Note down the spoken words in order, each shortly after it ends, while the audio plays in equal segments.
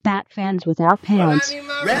Fans without pants.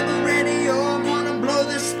 Rebel radio, I wanna blow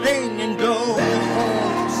this thing and go.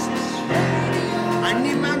 I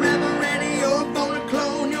need my rebel radio, phone a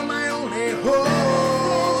clone, you're my only hope.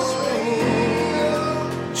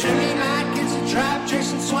 Jimmy Mack, it's a trap,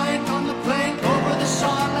 Jason Swank on the plank, over the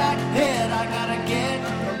Sarlacc pit, I gotta get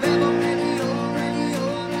a rebel radio,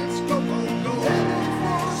 let's go, go, go. Rebel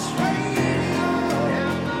Force Radio,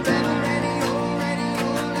 rebel radio,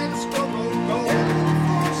 let's go, go, go. Rebel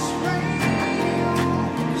Force Radio,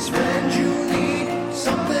 'cause friend, you need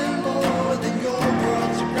something more than your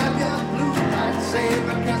world, so grab your blue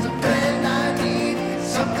lightsaber, 'cause a friend, I need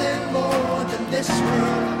something more than this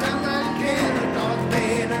world. I'm not kidding, Darth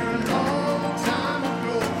Vader, a long time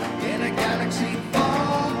ago, in a galaxy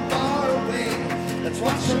far, far away. Let's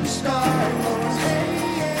watch some Star Wars,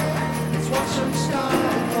 hey yeah. Let's watch some Star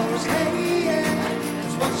Wars, hey yeah.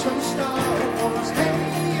 Let's watch some Star Wars, hey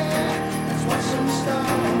yeah. Let's watch some Star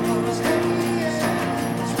Wars, hey yeah.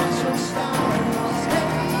 Let's watch some Star Wars, hey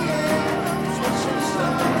yeah. Let's watch some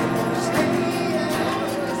Star Wars, hey yeah.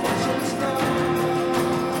 Let's watch some Star Wars.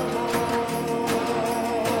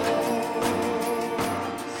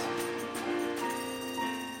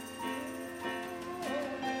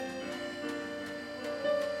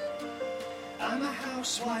 I'm a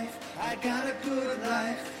housewife, I got a good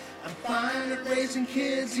life. I'm fine at raising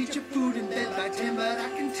kids, eat your food in bed by 10, but I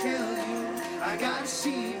can tell you, I got a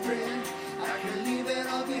secret. I can leave it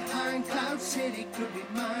all behind, Cloud City could be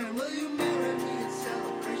mine. Will you marry me at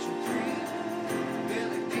Celebration 3?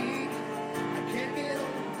 Billy D, I can't get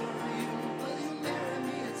over you. Will you marry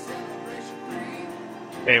me at Celebration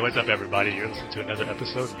 3? Hey, what's up, everybody? You're listening to another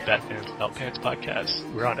episode of Batman's Without Pants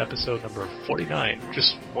podcast. We're on episode number 49,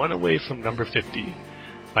 just one away from number 50.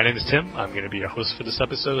 My name is Tim. I'm going to be your host for this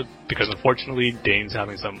episode because, unfortunately, Dane's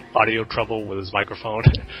having some audio trouble with his microphone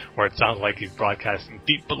where it sounds like he's broadcasting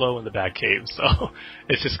deep below in the Batcave. So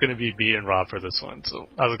it's just going to be me and Rob for this one. So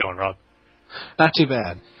how's it going, Rob? Not too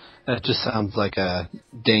bad. It just sounds like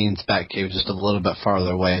Dane's Batcave is just a little bit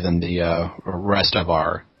farther away than the rest of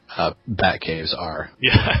our Batcaves are.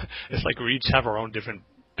 Yeah, it's like we each have our own different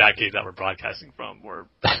Batcave that we're broadcasting from, where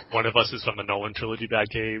one of us is from the Nolan Trilogy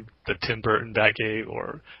Batcave, the Tim Burton Batcave,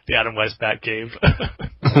 or the Adam West Batcave.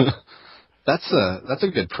 That's a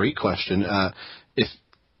good pre-question.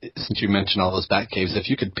 Since you mentioned all those Batcaves, if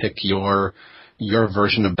you could pick your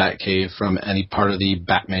version of Batcave from any part of the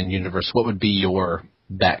Batman universe, what would be your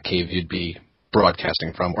Batcave you'd be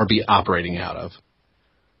broadcasting from or be operating out of?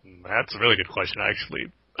 That's a really good question,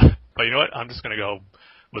 actually. But you know what? I'm just going to go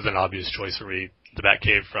with an obvious choice for me, the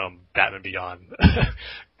Batcave from Batman Beyond.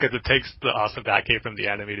 Because it takes the awesome Batcave from the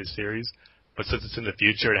animated series, but since it's in the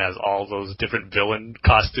future, it has all those different villain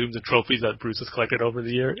costumes and trophies that Bruce has collected over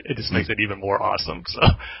the year. It just makes it even more awesome. So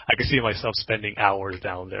I can see myself spending hours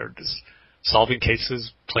down there just solving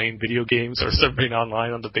cases, playing video games, or surfing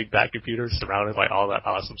online on the big Bat computer surrounded by all that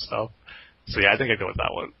awesome stuff. So yeah, I think I'd go with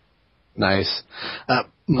that one. Nice.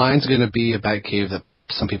 Mine's going to be a Batcave that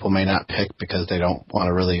some people may not pick because they don't want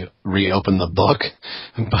to really reopen the book,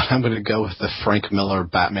 but I'm going to go with the Frank Miller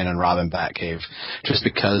Batman and Robin Batcave, just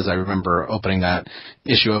because I remember opening that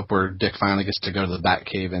issue up where Dick finally gets to go to the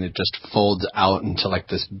Batcave, and it just folds out into like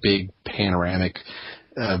this big panoramic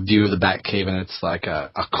view of the Batcave, and it's like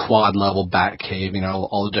a quad-level Batcave, you know,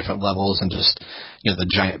 all the different levels, and just, you know,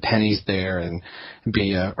 the giant pennies there, and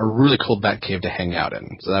be a really cool Batcave to hang out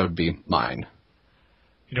in. So that would be mine.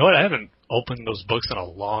 You know what? I haven't opened those books in a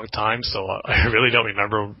long time, so I really don't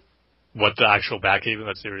remember what the actual Batcave in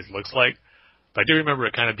that series looks like. But I do remember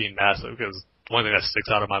it kind of being massive, because one thing that sticks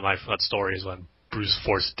out of my mind from that story is when Bruce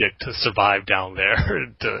forced Dick to survive down there.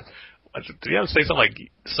 Did you have to say something like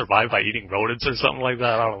survive by eating rodents or something like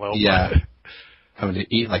that? I don't know. Yeah. Having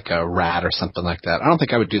to eat like a rat or something like that. I don't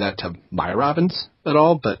think I would do that to my Robins at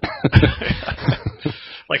all, but...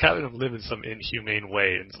 Like having him live in some inhumane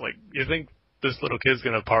way. And it's like, you think this little kid's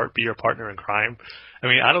going to be your partner in crime? I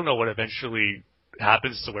mean, I don't know what eventually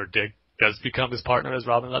happens to where Dick does become his partner as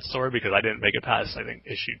Robin in that story, because I didn't make it past, I think,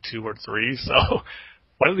 issue 2 or 3. So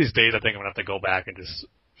one of these days I think I'm going to have to go back and just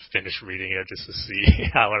finish reading it just to see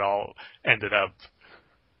how it all ended up.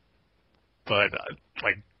 But,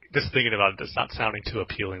 like, just thinking about it, it's not sounding too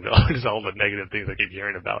appealing, though. Just all the negative things I keep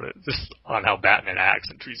hearing about it, just on how Batman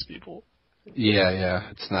acts and treats people. Yeah,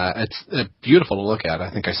 it's not. It's beautiful to look at. I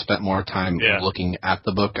think I spent more time looking at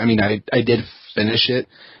the book. I mean, I did finish it,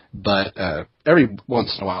 but every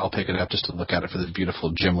once in a while I'll pick it up just to look at it for the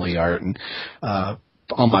beautiful Jim Lee art. And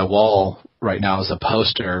on my wall right now is a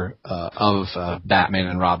poster of Batman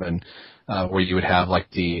and Robin, where you would have like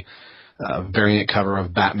the variant cover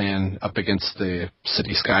of Batman up against the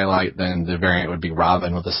city skylight, then the variant would be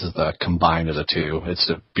Robin. Well, this is the combined of the two.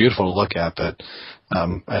 It's beautiful to look at, but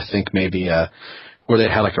I think maybe where they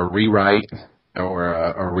had like a rewrite or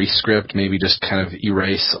a rescript, maybe just kind of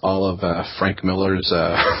erase all of Frank Miller's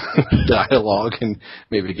dialogue and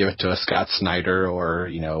maybe give it to a Scott Snyder or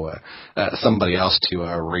somebody else to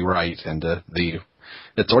rewrite. And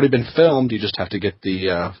it's already been filmed. You just have to get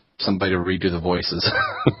the somebody to redo the voices.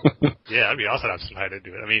 Yeah, that'd be awesome to have Snyder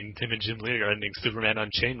do it. I mean, him and Jim Lee are ending Superman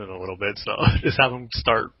Unchained in a little bit, so just have them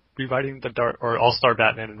start rewriting the All-Star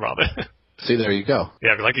Batman and Robin. See, there you go.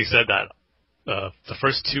 Yeah, like you said, that the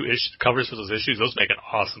first two covers for those issues, those make an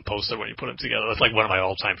awesome poster when you put them together. That's like one of my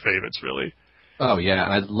all-time favorites, really. Oh, yeah,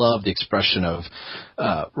 and I love the expression of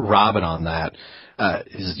Robin on that.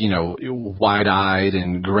 Is wide-eyed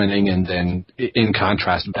and grinning, and then in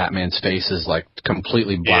contrast, Batman's face is like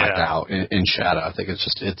completely blacked out in shadow. I think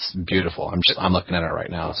it's beautiful. I'm looking at it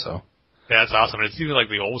right now. So yeah, it's awesome. It's even like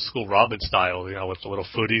the old school Robin style, with the little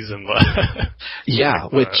footies and the yeah,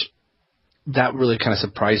 which that really kind of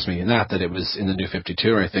surprised me. Not that it was in the New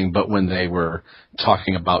 52 or anything, but when they were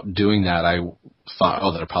talking about doing that, I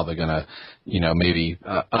thought, they're probably gonna, maybe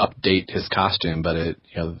update his costume, but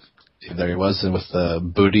there he was with the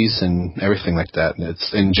booties and everything like that,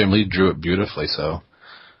 and Jim Lee drew it beautifully. So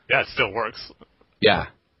yeah, it still works. Yeah.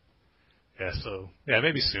 Yeah. So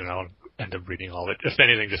maybe soon I'll end up reading all of it, if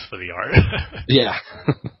anything, just for the art. Yeah.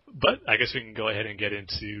 But I guess we can go ahead and get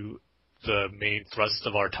into the main thrust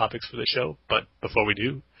of our topics for the show. But before we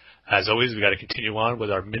do, as always, we got to continue on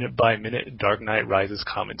with our minute-by-minute Dark Knight Rises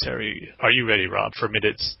commentary. Are you ready, Rob, for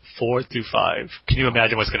minutes 4 through 5? Can you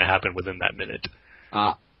imagine what's going to happen within that minute?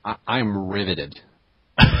 I'm riveted.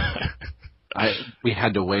 We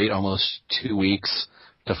had to wait almost 2 weeks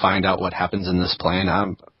to find out what happens in this plane.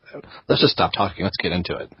 Let's just stop talking. Let's get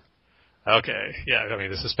into it. Okay. Yeah, I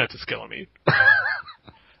mean, the suspense is killing me.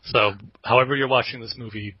 So, however you're watching this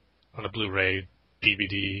movie, on a Blu-ray,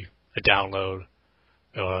 DVD, a download,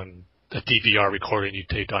 on a DVR recording you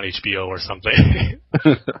taped on HBO or something,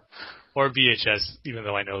 or VHS, even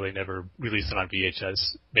though I know they never released it on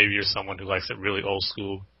VHS. Maybe you're someone who likes it really old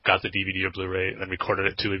school, got the DVD or Blu-ray, and then recorded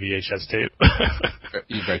it to a VHS tape.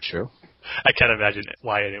 Very true. I can't imagine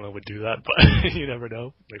why anyone would do that, but you never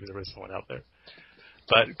know. Maybe there is someone out there.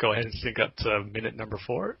 But go ahead and sync up to minute number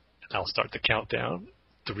 4, and I'll start the countdown.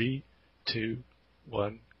 3, 2,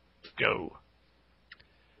 1, go.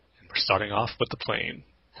 And we're starting off with the plane.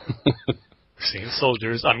 We're seeing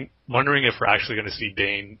soldiers. I'm wondering if we're actually going to see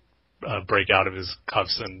Bane break out of his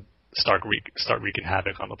cuffs and start wreaking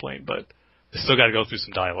havoc on the plane, but they still got to go through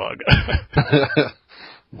some dialogue.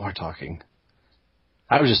 More talking.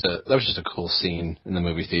 That was just a cool scene in the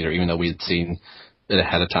movie theater, even though we had seen it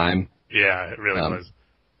ahead of time. Yeah, it really was.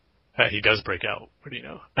 He does break out. What do you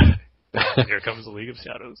know? Here comes the League of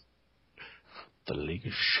Shadows. The League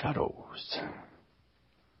of Shadows.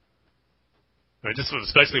 I mean, just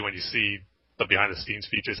especially when you see the behind-the-scenes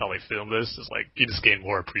features, how they filmed this, it's like you just gain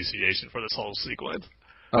more appreciation for this whole sequence.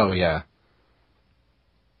 Oh, yeah.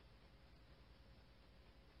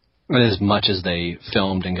 And as much as they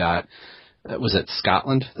filmed and got, was it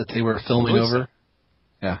Scotland that they were filming over?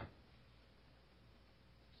 Yeah.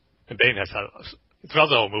 And Bane has had, throughout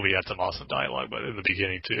the whole movie, he had some awesome dialogue, but in the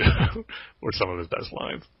beginning, too, were some of his best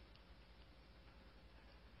lines.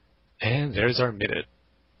 And there's our minute.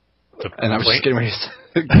 And I was just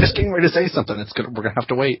getting ready to say something. We're gonna have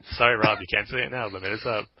to wait. Sorry, Rob, you can't say it now. The minute's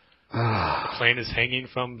up. The plane is hanging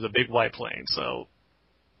from the big white plane, so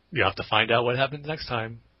you have to find out what happens next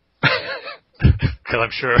time. Because I'm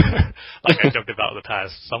sure, like I joked about in the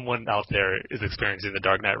past, someone out there is experiencing The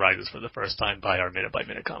Dark Knight Rises for the first time by our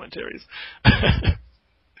minute-by-minute commentaries.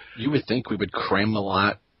 You would think we would cram a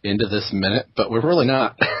lot into this minute, but we're really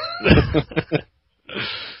not.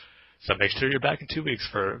 So make sure you're back in 2 weeks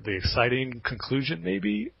for the exciting conclusion,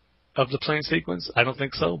 maybe, of the plane sequence. I don't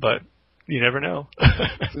think so, but you never know.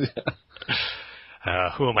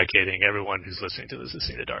 Who am I kidding? Everyone who's listening to this has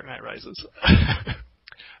seen The Dark Knight Rises.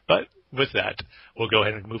 But with that, we'll go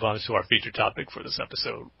ahead and move on to our feature topic for this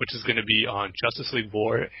episode, which is going to be on Justice League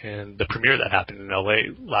War and the premiere that happened in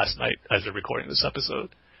LA last night as we're recording this episode.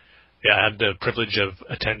 Yeah, I had the privilege of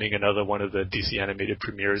attending another one of the DC animated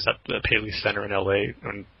premieres at the Paley Center in LA,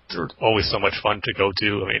 and they're always so much fun to go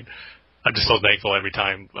to. I mean, I'm just so thankful every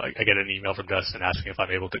time I get an email from Dustin asking if I'm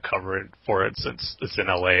able to cover it for it, since it's in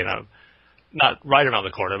LA and I'm not right around the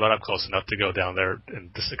corner, but I'm close enough to go down there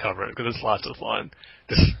and just to cover it, because it's lots of fun.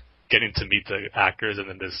 Just getting to meet the actors and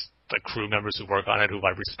then the crew members who work on it, who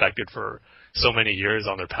I've respected for so many years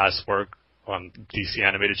on their past work on DC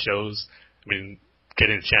animated shows. I mean,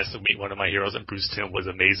 getting a chance to meet one of my heroes and Bruce Timm was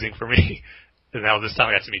amazing for me. And now this time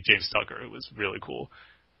I got to meet James Tucker. It was really cool.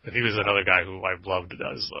 And he was another guy who I loved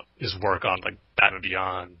his work on like Batman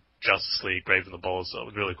Beyond, Justice League, Brave and the Bold. So it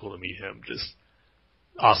was really cool to meet him. Just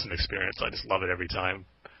awesome experience. I just love it every time.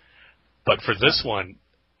 But for this one,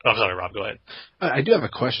 I'm sorry, Rob, go ahead. I do have a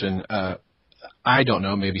question. I don't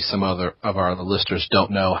know, maybe some other of our listeners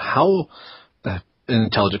don't know. How, an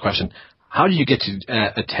intelligent question, how do you get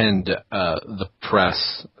to attend the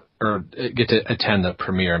press or get to attend the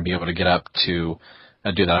premiere and be able to get up to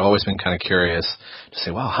do that? I've always been kind of curious to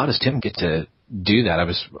say, wow, how does Tim get to do that? I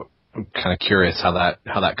was kind of curious how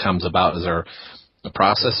that comes about. Is there a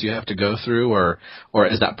process you have to go through, or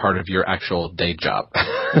is that part of your actual day job?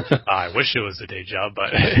 I wish it was a day job,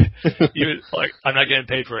 but I'm not getting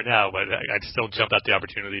paid for it now, but I'd still jump at the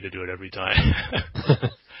opportunity to do it every time.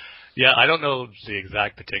 Yeah, I don't know the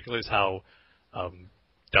exact particulars how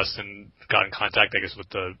Dustin got in contact, I guess, with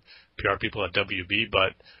the PR people at WB,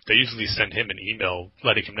 but they usually send him an email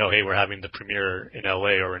letting him know, hey, we're having the premiere in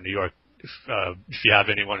LA or in New York. If you have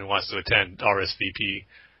anyone who wants to attend, RSVP.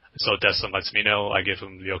 So Dustin lets me know. I give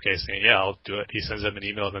him the okay saying, yeah, I'll do it. He sends them an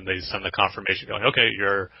email, and then they send the confirmation going, okay,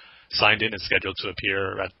 you're signed in and scheduled to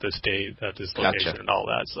appear at this date, at this location, and all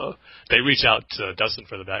that. So they reach out to Dustin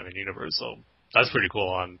for the Batman universe. So that's pretty cool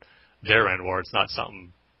on their end, where it's not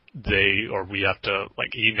something they or we have to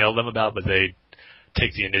like email them about, but they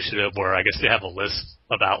take the initiative where I guess they have a list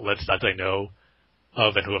of outlets that they know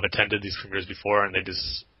of and who have attended these premieres before, and they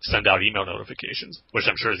just send out email notifications, which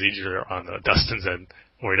I'm sure is easier on Dustin's end,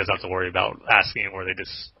 where he doesn't have to worry about asking, where they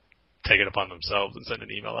just take it upon themselves and send an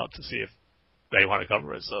email out to see if they want to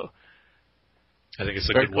cover it. So I think it's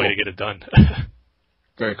a good way to get it done.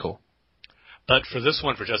 Very cool. But for this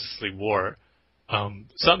one, for Justice League War,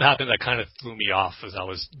 something happened that kind of threw me off as I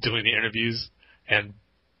was doing the interviews, and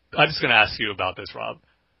I'm just going to ask you about this, Rob,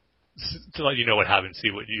 to let you know what happened,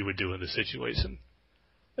 see what you would do in this situation.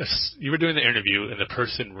 If you were doing the interview, and the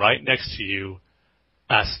person right next to you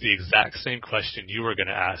asked the exact same question you were going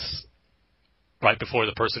to ask right before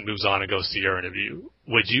the person moves on and goes to your interview,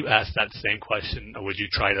 would you ask that same question, or would you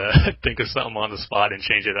try to think of something on the spot and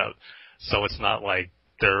change it up so it's not like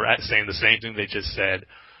they're saying the same thing they just said,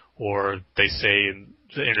 or they say in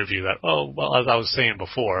the interview that, oh, well, as I was saying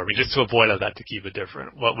before, I mean, just to avoid all that, to keep it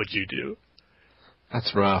different, what would you do?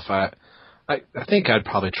 That's rough. I think I'd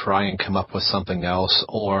probably try and come up with something else,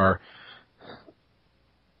 or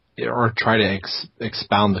try to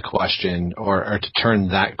expound the question, or to turn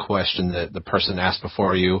that question that the person asked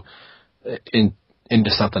before you into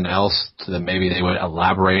something else, so that maybe they would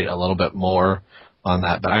elaborate a little bit more on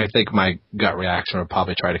that. But I think my gut reaction would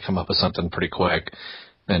probably try to come up with something pretty quick.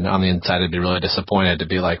 And on the inside, I'd be really disappointed to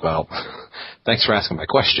be like, well, thanks for asking my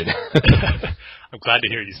question. I'm glad to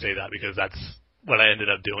hear you say that, because that's what I ended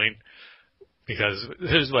up doing. Because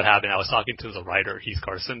here's what happened. I was talking to the writer, Heath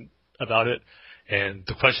Carson, about it. And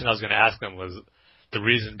the question I was going to ask him was the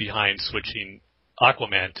reason behind switching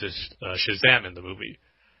Aquaman to Shazam in the movie.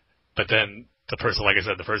 But then the person, like I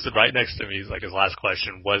said, the person right next to me, is like, his last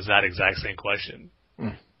question was that exact same question.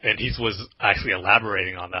 Mm. And he was actually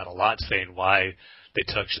elaborating on that a lot, saying why they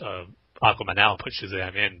took Aquaman out and put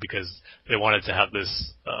Shazam in, because they wanted to have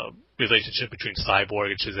this relationship between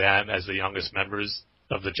Cyborg and Shazam as the youngest members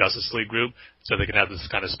of the Justice League group, so they can have this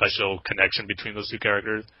kind of special connection between those two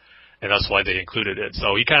characters, and that's why they included it.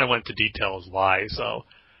 So he kind of went into details why, so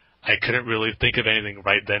I couldn't really think of anything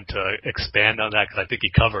right then to expand on that, because I think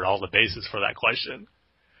he covered all the bases for that question.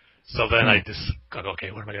 So then I just got,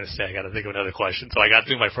 okay, what am I going to say? I got to think of another question. So I got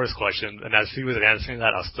through my first question, and as he was answering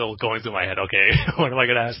that, I was still going through my head, okay, what am I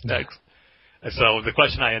going to ask next? And so the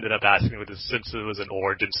question I ended up asking was, since it was an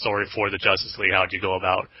origin story for the Justice League, how did you go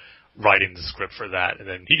about writing the script for that? And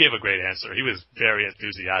then he gave a great answer. He was very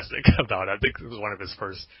enthusiastic about it. I think it was one of his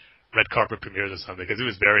first red carpet premieres or something, because he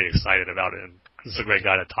was very excited about it, and he's a great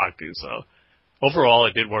guy to talk to. So overall,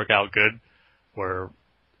 it did work out good, where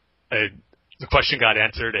the question got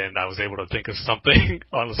answered, and I was able to think of something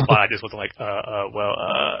on the spot. I just wasn't like,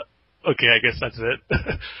 okay, I guess that's it.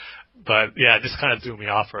 But yeah, it just kind of threw me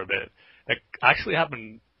off for a bit. It actually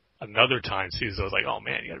happened another time too, so I was like, oh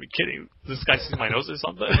man, you gotta be kidding. Does this guy see my nose or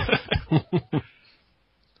something?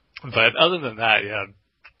 But other than that, yeah,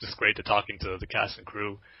 just great to talking to the cast and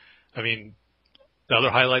crew. I mean, the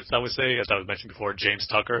other highlights I would say, as I was mentioned before, James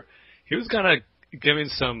Tucker, he was kind of giving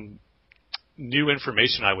some new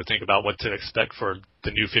information, I would think, about what to expect for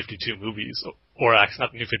the new 52 movies, or actually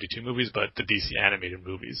not the new 52 movies, but the DC animated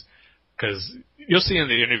movies. Because you'll see in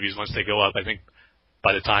the interviews once they go up, I think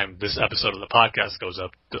by the time this episode of the podcast goes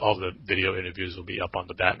up, all the video interviews will be up on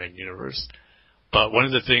the Batman universe. But one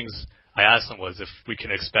of the things I asked him was if we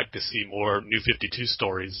can expect to see more New 52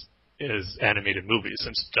 stories as animated movies,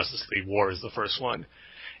 since Justice League War is the first one.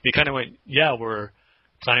 He kind of went, yeah, we're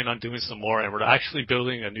planning on doing some more, and we're actually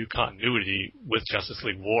building a new continuity with Justice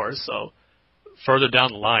League War, so further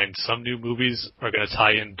down the line, some new movies are going to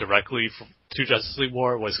tie in directly to Justice League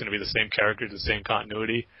War, where it's going to be the same characters, the same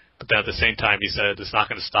continuity, but then at the same time, he said it's not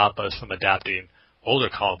going to stop us from adapting older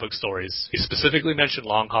comic book stories. He specifically mentioned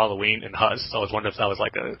Long Halloween and Hush, so I was wondering if that was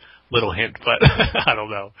like a little hint, but I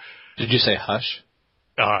don't know. Did you say Hush?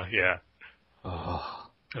 Yeah. Oh.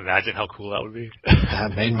 Imagine how cool that would be.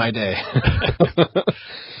 That made my day.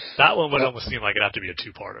 That one would almost seem like it'd have to be a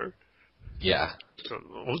two-parter. Yeah. So,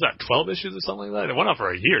 what was that, 12 issues or something like that? It went on for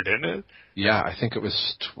a year, didn't it? Yeah, I think it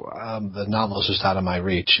was, the novel's just out of my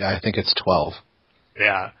reach. I think it's 12.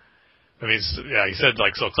 Yeah. I mean, yeah, he said,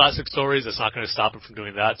 like, so classic stories, it's not going to stop him from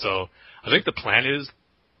doing that. So I think the plan is,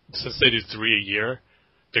 since they do 3 a year,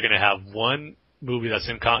 they're going to have one movie that's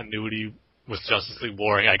in continuity with Justice League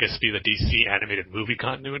War, and I guess be the DC animated movie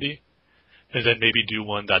continuity, and then maybe do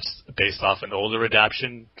one that's based off an older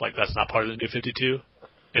adaptation, like that's not part of the New 52,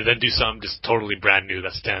 and then do something just totally brand new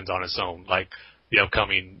that stands on its own, like the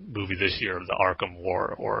upcoming movie this year, the Arkham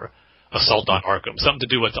War, or Assault on Arkham, something to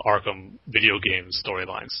do with the Arkham video game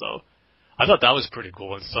storyline. So I thought that was pretty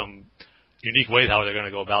cool in some unique way how they're going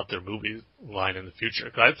to go about their movie line in the future.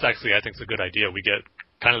 Because that's actually, I think, it's a good idea. We get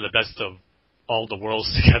kind of the best of all the worlds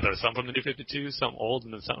together, some from the New 52, some old,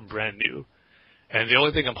 and then something brand new. And the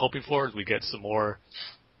only thing I'm hoping for is we get some more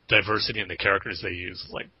diversity in the characters they use,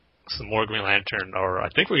 like some more Green Lantern, or I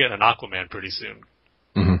think we're getting an Aquaman pretty soon.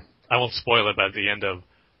 Mm-hmm. I won't spoil it, but at the end of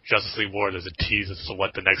Justice League War, there's a tease as to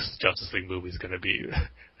what the next Justice League movie is going to be.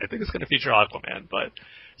 I think it's going to feature Aquaman, but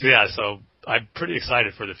so yeah, so I'm pretty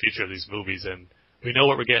excited for the future of these movies, and we know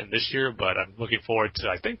what we're getting this year, but I'm looking forward to,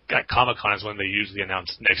 I think at Comic-Con is when they usually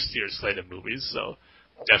announce next year's slate of movies, so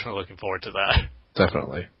definitely looking forward to that.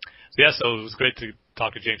 Definitely. So yeah, so it was great to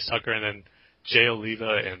talk to James Tucker, and then Jay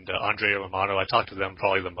Oliva and Andrea Romano. I talked to them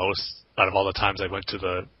probably the most out of all the times I went to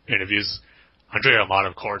the interviews. Andrea Romano,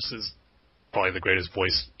 of course, is probably the greatest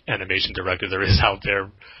voice animation director there is out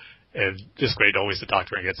there, and just great always to talk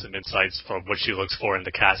to her and get some insights from what she looks for in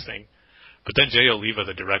the casting. But then Jay Oliva,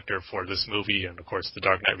 the director for this movie, and of course the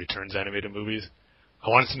Dark Knight Returns animated movies, I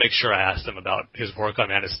wanted to make sure I asked him about his work on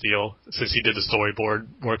Man of Steel, since he did the storyboard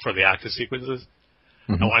work for the action sequences.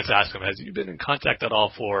 Mm-hmm. I wanted to ask him, has you been in contact at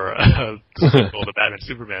all for the sequel, the Batman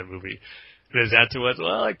Superman movie? And his answer was,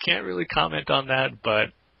 well, I can't really comment on that, but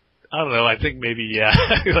I don't know, I think maybe, yeah.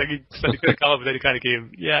 Like he said he couldn't comment, but then he kind of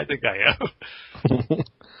gave, yeah, I think I am.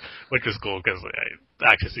 Which was cool, because the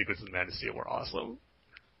action sequences in Man of Steel were awesome.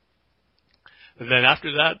 And then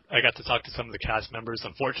after that, I got to talk to some of the cast members.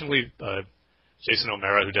 Unfortunately, Jason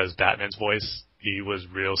O'Mara, who does Batman's voice, he was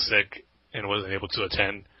real sick and wasn't able to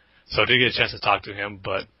attend. So I did get a chance to talk to him,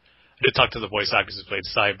 but I did talk to the voice actors who played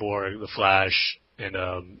Cyborg, The Flash, and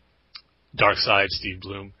Darkseid, Steve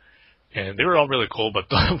Bloom. And they were all really cool, but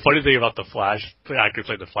the funny thing about The Flash, the actor who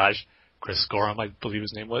played The Flash, Chris Gorham, I believe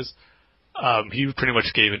his name was, he pretty much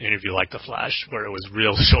gave an interview like The Flash, where it was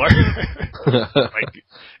real short. Like,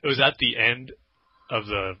 it was at the end of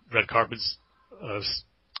the red carpets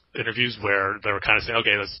interviews where they were kind of saying,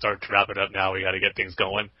 okay, let's start to wrap it up now. We got to get things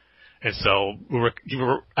going. And so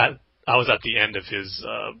I was at the end of his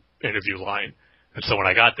interview line. And so when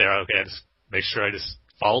I got there, okay, I just make sure I just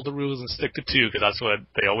follow the rules and stick to 2, because that's what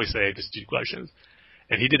they always say, just 2 questions.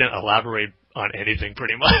 And he didn't elaborate on anything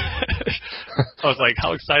pretty much. I was like,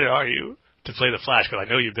 how excited are you to play the Flash? Because I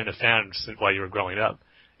know you've been a fan since while you were growing up.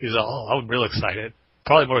 He's like, oh, I'm real excited.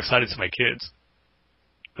 Probably more excited to my kids.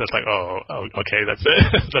 That's like, oh, okay, that's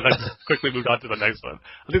it. Then I just quickly moved on to the next one.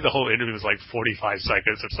 I think the whole interview was like 45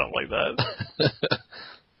 seconds or something like that.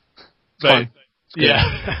 But, fun.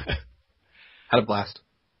 Yeah. Had a blast.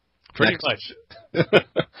 Pretty much.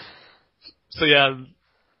 So yeah,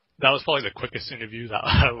 that was probably the quickest interview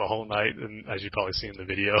out of the whole night, and as you probably see in the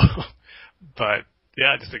video. But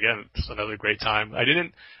yeah, just again, just another great time. I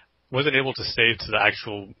wasn't able to stay to the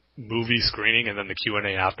actual movie screening and then the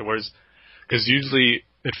Q&A afterwards, because usually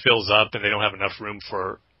it fills up and they don't have enough room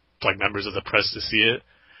for like members of the press to see it.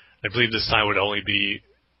 I believe this time would only be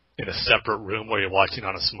in a separate room where you're watching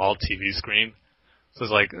on a small TV screen. So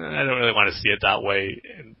it's like, I don't really want to see it that way.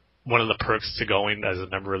 And one of the perks to going as a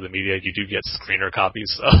member of the media, you do get screener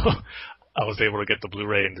copies. So I was able to get the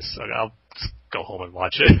Blu-ray and I'll just go home and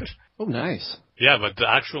watch it. Oh, nice. Yeah, but the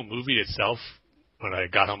actual movie itself, when I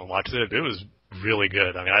got home and watched it, it was really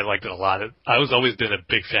good. I mean, I liked it a lot. I was always been a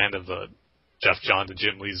big fan of the Jeff Johns and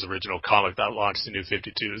Jim Lee's original comic that launched the New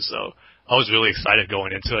 52, so I was really excited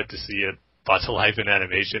going into it to see it brought to life in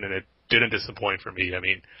animation, and it didn't disappoint for me. I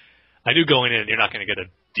mean, I knew going in you're not going to get a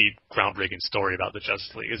deep, groundbreaking story about the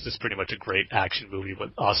Justice League. It's just pretty much a great action movie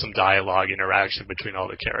with awesome dialogue, interaction between all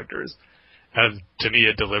the characters. And to me,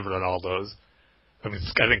 it delivered on all those. I mean,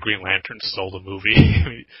 I think Green Lantern stole the movie. I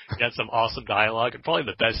mean, he had some awesome dialogue and probably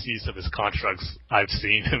the best use of his constructs I've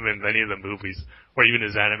seen him in many of the movies, or even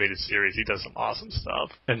his animated series. He does some awesome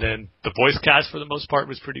stuff. And then the voice cast, for the most part,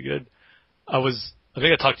 was pretty good. I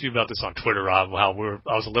think I talked to you about this on Twitter, Rob, how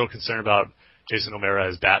I was a little concerned about Jason O'Mara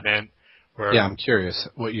as Batman. Yeah, I'm curious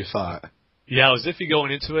what you thought. Yeah, I was iffy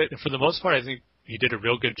going into it. And for the most part, I think he did a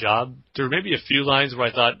real good job. There were maybe a few lines where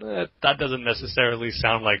I thought, that doesn't necessarily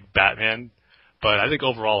sound like Batman. But I think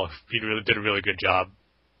overall, he really did a really good job.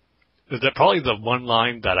 Probably the one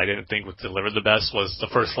line that I didn't think was delivered the best was the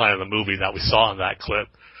first line of the movie that we saw in that clip,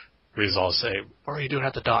 where he's all say, "What are you doing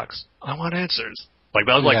at the docks? I want answers." Like,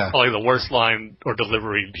 that was probably the worst line or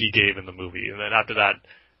delivery he gave in the movie. And then after that,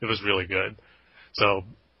 it was really good. So,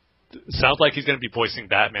 it sounds like he's going to be voicing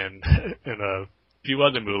Batman in a few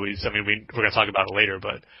other movies. I mean, we're going to talk about it later,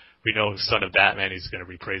 but we know Son of Batman, he's going to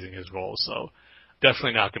be praising his role. So,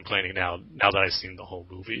 definitely not complaining now that I've seen the whole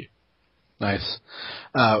movie. Nice.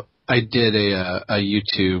 I did a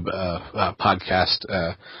YouTube podcast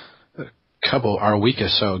a week or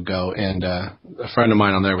so ago, and a friend of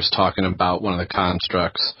mine on there was talking about one of the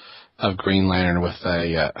constructs of Green Lantern with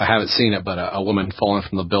I haven't seen it, but a woman falling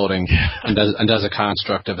from the building and does a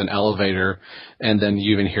construct of an elevator, and then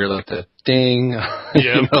you even hear like the ding,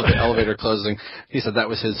 the elevator closing. He said that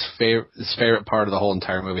was his favorite part of the whole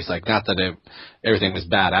entire movie. He's like, not that everything was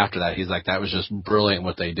bad after that. He's like, that was just brilliant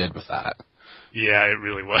what they did with that. Yeah, it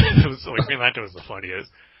really was. It was like, Green Lantern was the funniest.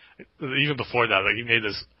 Even before that, like, he made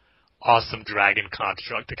this awesome dragon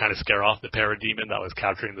construct to kind of scare off the parademon that was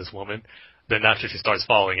capturing this woman. Then after she starts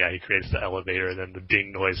falling, he creates the elevator, and then the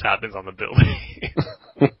ding noise happens on the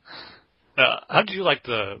building. How did you like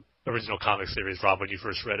the original comic series, Rob, when you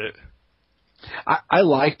first read it? I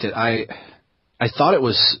liked it. I thought it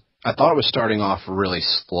was starting off really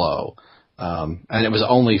slow, and it was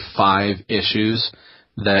only 5 issues.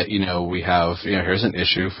 That, we have, here's an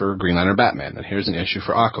issue for Green Lantern Batman, and here's an issue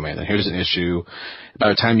for Aquaman, and here's an issue. By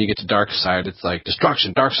the time you get to Darkseid, it's like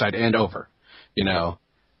destruction, Darkseid, and over.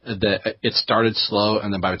 It started slow,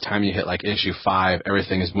 and then by the time you hit like issue 5,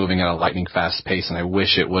 everything is moving at a lightning fast pace, and I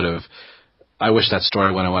wish that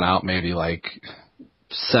story when it went out maybe like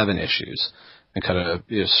 7 issues, and kind of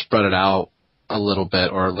spread it out a little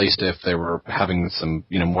bit, or at least if they were having some,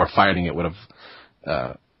 more fighting, it would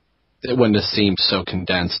have, it wouldn't have seemed so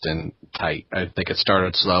condensed and tight. I think it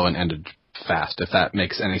started slow and ended fast, if that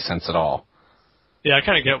makes any sense at all. Yeah, I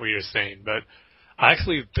kind of get what you're saying, but I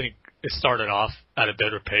actually think it started off at a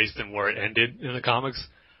better pace than where it ended in the comics.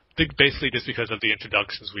 I think basically just because of the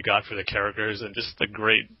introductions we got for the characters and just the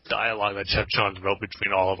great dialogue that Jeff Johns wrote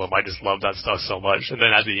between all of them. I just love that stuff so much. And then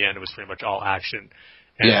at the end, it was pretty much all action.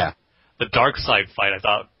 And the Darkseid fight, I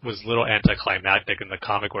thought, was a little anticlimactic in the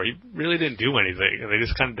comic, where he really didn't do anything, and they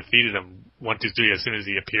just kind of defeated him 1, 2, 3 as soon as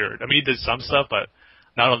he appeared. I mean, he did some stuff, but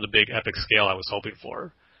not on the big epic scale I was hoping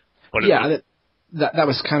for. But that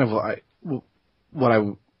was kind of what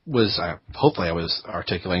I was hopefully I was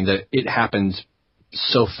articulating, that it happened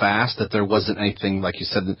so fast that there wasn't anything, like you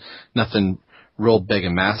said, nothing real big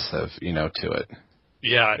and massive, to it.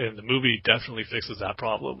 Yeah, and the movie definitely fixes that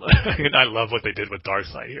problem. And I love what they did with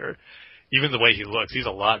Darkseid here. Even the way he looks, he's a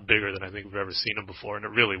lot bigger than I think we've ever seen him before, and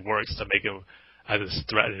it really works to make him as this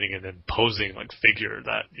threatening and imposing figure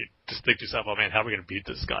that you just think to yourself, oh man, how are we going to beat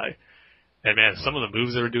this guy? And man, some of the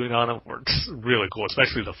moves they were doing on him were really cool,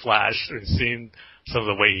 especially the Flash, and seeing some of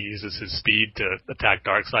the way he uses his speed to attack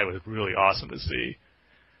Darkseid was really awesome to see.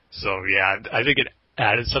 So yeah, I think it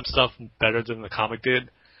added some stuff better than the comic did.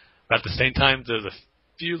 But at the same time, there's a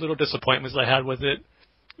few little disappointments I had with it.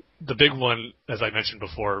 The big one, as I mentioned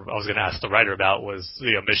before, I was going to ask the writer about, was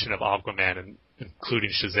the omission of Aquaman and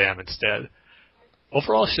including Shazam instead.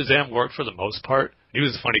 Overall, Shazam worked for the most part. He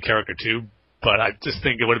was a funny character too, but I just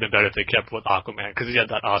think it would have been better if they kept with Aquaman, because he had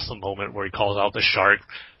that awesome moment where he calls out the shark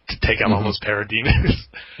to take out all those parademons.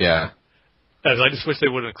 Yeah. As I just wish they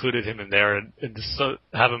would have included him in there and just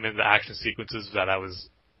have him in the action sequences that I was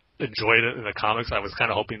enjoyed in the comics. I was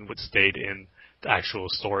kind of hoping would stayed in the actual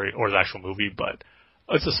story or the actual movie, but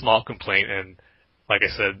it's a small complaint, and like I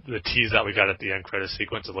said, the tease that we got at the end credit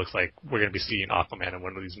sequence, it looks like we're going to be seeing Aquaman in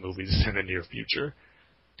one of these movies in the near future.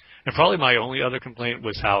 And probably my only other complaint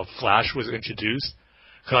was how Flash was introduced,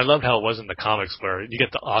 because I loved how it was in the comics, where you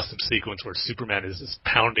get the awesome sequence where Superman is just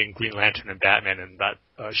pounding Green Lantern and Batman and that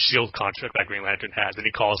shield construct that Green Lantern has, and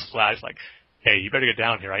he calls Flash like, hey, you better get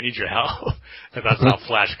down here, I need your help. And that's how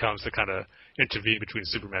Flash comes to kind of intervene between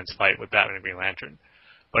Superman's fight with Batman and Green Lantern.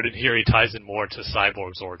 But in here, he ties in more to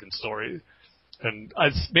Cyborg's origin story. And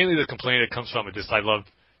mainly the complaint that comes from it just I love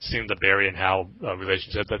seeing the Barry and Hal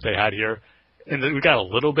relationship that they had here. And we got a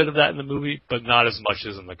little bit of that in the movie, but not as much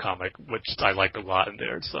as in the comic, which I liked a lot in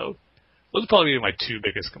there. So those are probably my two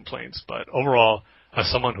biggest complaints. But overall, as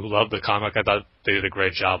someone who loved the comic, I thought they did a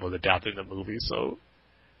great job of adapting the movie. So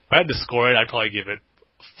if I had to score it, I'd probably give it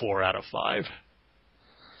 4 out of 5.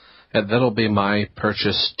 And that'll be my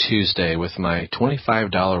purchase Tuesday with my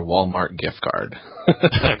 $25 Walmart gift card.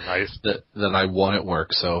 Nice. that I won at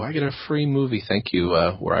work. So I get a free movie. Thank you,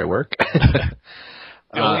 where I work.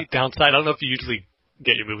 The only downside, I don't know if you usually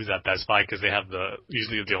get your movies at Best Buy because they have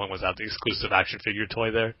usually the only ones that have the exclusive action figure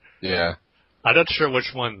toy there. Yeah. I'm not sure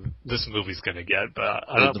which one this movie's going to get, but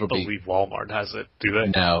I don't believe Walmart has it, do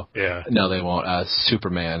they? No. Yeah. No, they won't.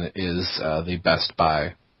 Superman is the Best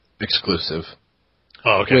Buy exclusive.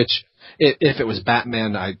 Oh, okay. Which, if it was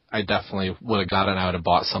Batman, I definitely would have gotten out and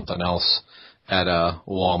bought something else at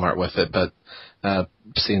Walmart with it. But not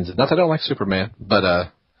that I don't like Superman,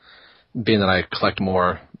 but being that I collect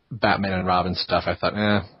more Batman and Robin stuff, I thought,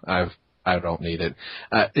 I don't need it.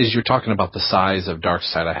 As you're talking about the size of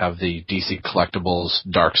Darkseid, I have the DC Collectibles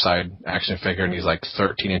Darkseid action figure, and he's like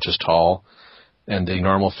 13 inches tall, and the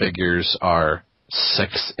normal figures are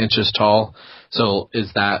 6 inches tall. So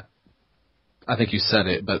is that, I think you said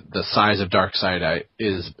it, but the size of Darkseid,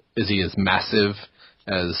 is he as massive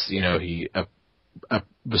as, he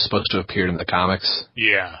was supposed to appear in the comics?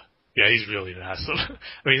 Yeah. Yeah, he's really massive.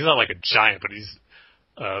 I mean, he's not like a giant, but he's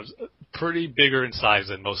pretty bigger in size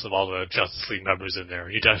than most of all the Justice League members in there.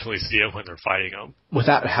 You definitely see it when they're fighting him.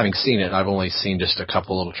 Without having seen it, I've only seen just a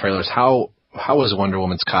couple little trailers. How was Wonder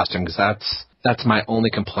Woman's costume? Because that's my only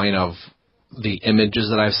complaint of the images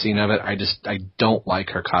that I've seen of it. I don't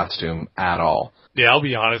like her costume at all. Yeah, I'll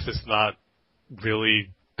be honest, it's not really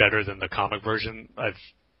better than the comic version.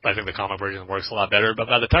 I think the comic version works a lot better, but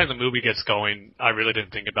by the time the movie gets going, I really didn't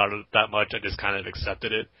think about it that much. I just kind of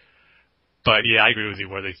accepted it. But yeah, I agree with you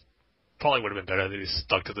where they probably would have been better if they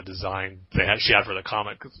stuck to the design she had for the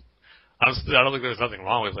comic. Cause I don't think there's nothing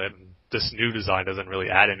wrong with it. And this new design doesn't really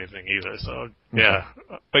add anything either. So yeah,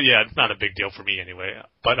 but yeah, it's not a big deal for me anyway.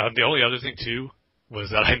 But the only other thing too was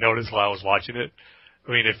that I noticed while I was watching it.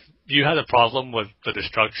 I mean, if you had a problem with the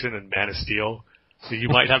destruction in Man of Steel, you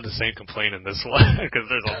might have the same complaint in this one because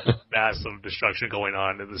there's a massive destruction going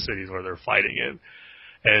on in the cities where they're fighting in.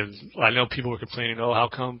 And I know people were complaining, how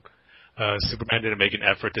come Superman didn't make an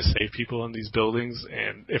effort to save people in these buildings?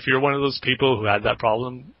 And if you're one of those people who had that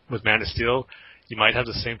problem with Man of Steel, you might have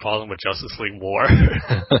the same problem with Justice League War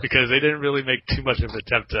because they didn't really make too much of an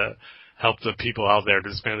attempt to help the people out there,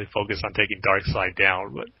 just mainly focus on taking Darkseid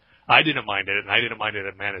down. But I didn't mind it, and I didn't mind it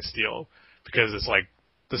at Man of Steel because it's like,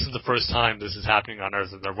 this is the first time this is happening on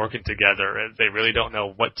Earth, and they're working together, and they really don't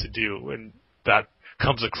know what to do, and that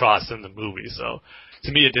comes across in the movie. So,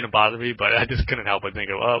 to me, it didn't bother me, but I just couldn't help but think,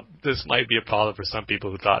 this might be a problem for some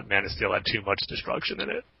people who thought Man of Steel had too much destruction in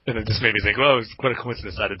it. And it just made me think, what a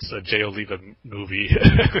coincidence that it's a J.O. Oliva movie.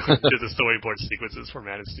 Did the storyboard sequences for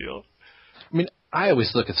Man of Steel. I mean, I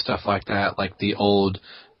always look at stuff like that, like the old,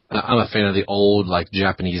 I'm a fan of the old, like,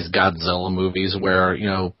 Japanese Godzilla movies where,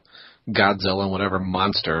 Godzilla and whatever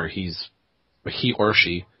monster he or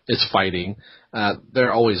she is fighting,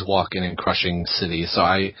 they're always walking and crushing cities. So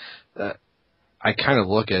I kind of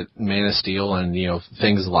look at Man of Steel and,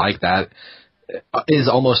 things like that is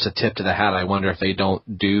almost a tip to the hat. I wonder if they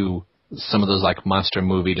don't do some of those like monster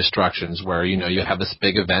movie destructions where, you have this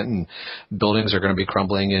big event and buildings are going to be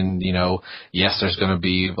crumbling and, yes, there's going to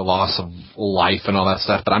be the loss of life and all that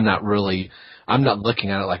stuff, but I'm not looking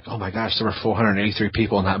at it like, oh my gosh, there were 483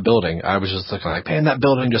 people in that building. I was just looking like, man, that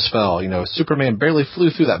building just fell. Superman barely flew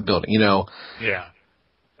through that building, Yeah.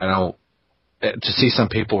 To see some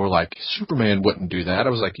people were like, Superman wouldn't do that. I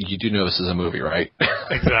was like, you do know this is a movie, right?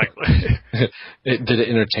 Exactly. Did it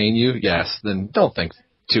entertain you? Yes. Then don't think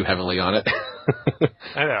too heavily on it.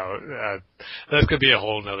 I know. That's going to be a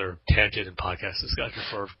whole other tangent and podcast discussion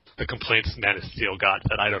for the complaints Man of Steel got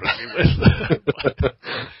that I don't agree with.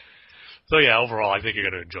 So yeah, overall, I think you're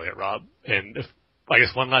going to enjoy it, Rob. And I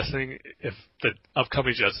guess one last thing, if the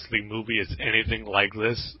upcoming Justice League movie is anything like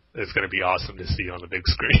this, it's going to be awesome to see on the big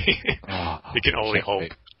screen. You can only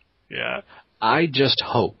hope. Yeah. I just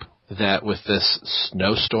hope that with this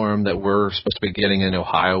snowstorm that we're supposed to be getting in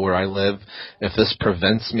Ohio where I live, if this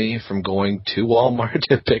prevents me from going to Walmart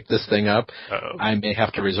to pick this thing up, I may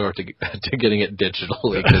have to resort to getting it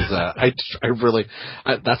digitally because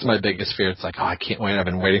that's my biggest fear. It's like, I can't wait. I've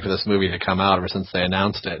been waiting for this movie to come out ever since they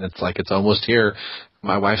announced it. And it's like, it's almost here.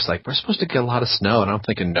 my wife's like, we're supposed to get a lot of snow. And I'm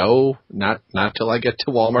thinking, no, not till I get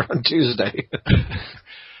to Walmart on Tuesday.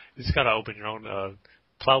 You just got to open your own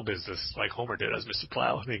plow business like Homer did as Mr.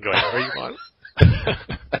 Plow. You can go anywhere you want.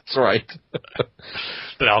 That's right.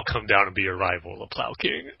 Then I'll come down and be your rival, the Plow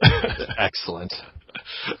King. Excellent.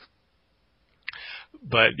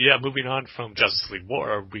 But yeah, moving on from Justice League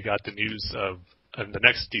War, we got the news of the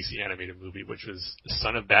next DC animated movie, which was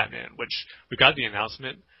Son of Batman, which we got the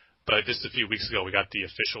announcement, but just a few weeks ago we got the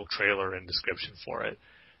official trailer and description for it.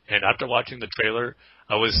 And after watching the trailer,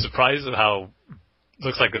 I was surprised at how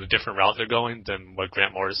looks like a different route they're going than what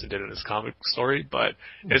Grant Morrison did in his comic story, but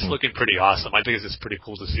it's looking pretty awesome. I think it's just pretty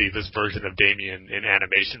cool to see this version of Damian in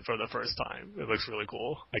animation for the first time. It looks really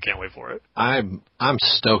cool. I can't wait for it. I'm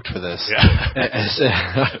stoked for this.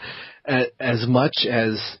 Yeah. As much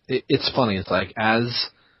as it's funny, it's like as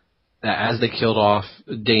they killed off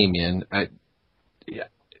Damian,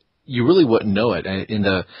 you really wouldn't know it in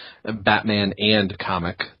the Batman and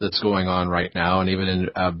comic that's going on right now, and even in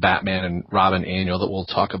Batman and Robin annual that we'll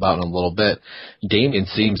talk about in a little bit. Damian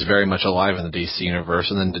seems very much alive in the DC universe,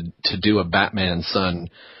 and then to do a Batman and Son,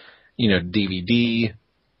 DVD,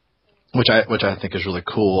 which I think is really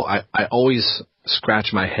cool. I always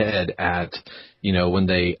scratch my head at when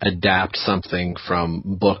they adapt something from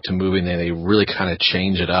book to movie and they really kind of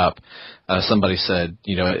change it up. Somebody said,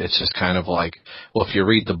 it's just kind of like, well, if you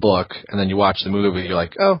read the book and then you watch the movie, you're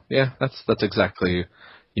like, oh yeah, that's exactly,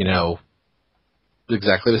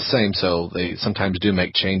 exactly the same. So they sometimes do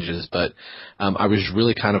make changes, but I was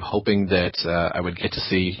really kind of hoping that I would get to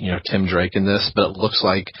see, Tim Drake in this, but it looks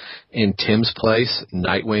like in Tim's place,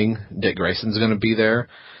 Nightwing, Dick Grayson's going to be there.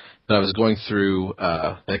 But I was going through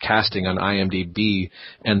the casting on IMDb,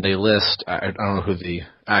 and they list, I don't know who the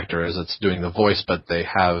actor is that's doing the voice, but they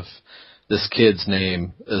have this kid's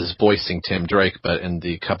name is voicing Tim Drake, but in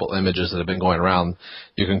the couple images that have been going around,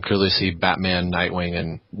 you can clearly see Batman, Nightwing,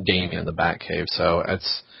 and Damian in the Batcave. So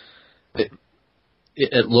it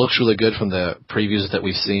looks really good from the previews that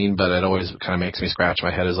we've seen, but it always kind of makes me scratch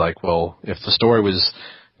my head. Is like, well, if the story was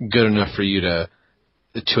good enough for you to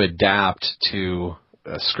adapt to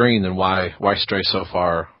a screen, then why stray so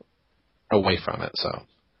far away from it? So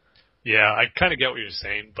yeah, I kind of get what you're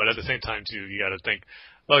saying, but at the same time too, you got to think,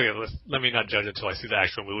 okay, let me not judge it until I see the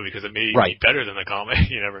actual movie, because it may be better than the comic.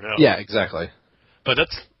 You never know. Yeah, exactly. But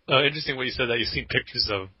that's interesting what you said, that you've seen pictures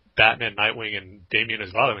of Batman, Nightwing, and Damian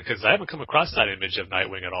as well, because I haven't come across that image of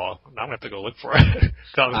Nightwing at all. Now I'm going to have to go look for it.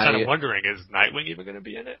 So I was kind of wondering, is Nightwing even going to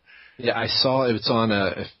be in it? Yeah, I saw it's on,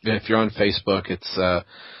 if you're on Facebook, it's a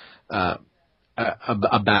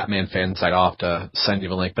Batman fan site. I'll have to send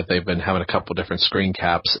you a link, but they've been having a couple different screen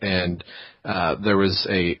caps, and there was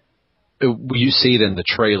you see it in the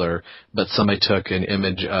trailer, but somebody took an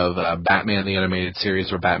image of Batman the Animated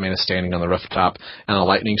Series where Batman is standing on the rooftop and the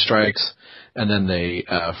lightning strikes, and then they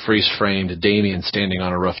freeze-framed Damian standing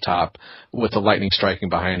on a rooftop with the lightning striking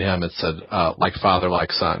behind him. It said, like father,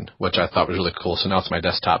 like son, which I thought was really cool, so now it's my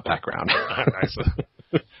desktop background. Nice.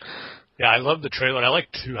 Yeah, I love the trailer. I like,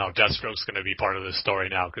 too, how Deathstroke's going to be part of this story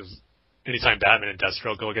now, because anytime Batman and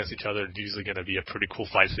Deathstroke go against each other, it's usually going to be a pretty cool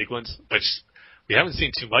fight sequence, which we haven't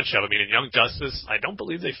seen too much of. I mean, in Young Justice, I don't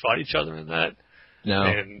believe they fought each other in that. No.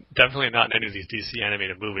 And definitely not in any of these DC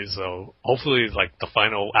animated movies, so hopefully, like, the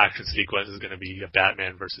final action sequence is going to be a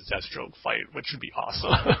Batman versus Deathstroke fight, which would be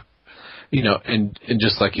awesome. And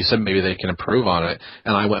just like you said, maybe they can improve on it.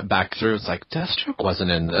 And I went back through, it's like, Deathstroke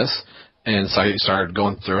wasn't in this. And so I started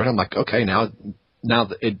going through it. I'm like, okay, now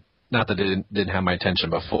that it, not that it didn't have my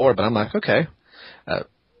attention before, but I'm like, okay,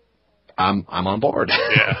 I'm on board.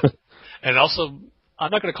 Yeah. And also,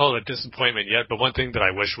 I'm not going to call it a disappointment yet, but one thing that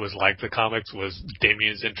I wish was like the comics was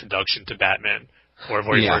Damian's introduction to Batman, or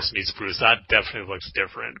where he first meets Bruce. That definitely looks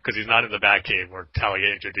different, because he's not in the Batcave where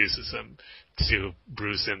Talia introduces him to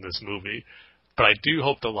Bruce in this movie. But I do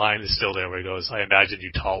hope the line is still there where he goes, I imagine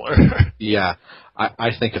you taller. Yeah.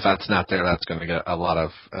 I think if that's not there, that's going to get a lot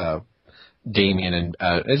of Damian and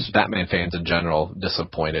just Batman fans in general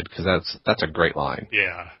disappointed, because that's a great line.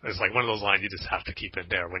 Yeah. It's like one of those lines you just have to keep in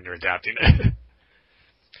there when you're adapting it.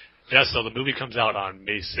 Yeah, so the movie comes out on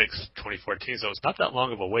May 6th, 2014, so it's not that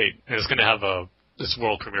long of a wait. And it's going to have this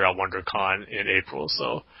world premiere at WonderCon in April,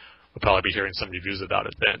 so we'll probably be hearing some reviews about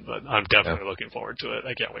it then, but I'm definitely looking forward to it.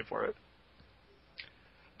 I can't wait for it.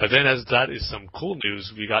 But then, as that is some cool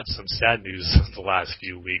news, we got some sad news the last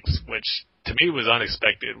few weeks, which to me was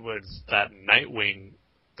unexpected, was that Nightwing,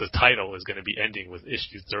 the title, is going to be ending with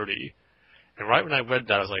issue 30. And right when I read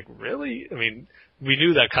that, I was like, really? I mean, we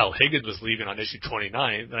knew that Kyle Higgins was leaving on issue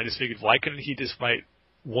 29, and I just figured, why couldn't he just write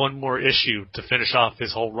one more issue to finish off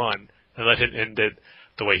his whole run and let him end it?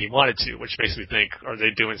 the way he wanted to, which makes me think, are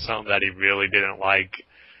they doing something that he really didn't like?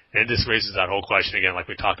 And this raises that whole question again, like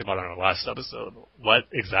we talked about on our last episode. What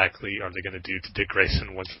exactly are they going to do to Dick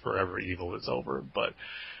Grayson once Forever Evil is over? But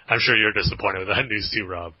I'm sure you're disappointed with that news too,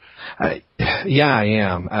 Rob. Yeah, I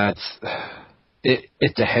am.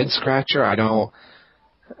 It's a head scratcher.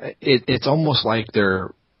 It's almost like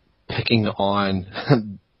they're picking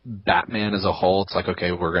on Batman as a whole. It's like,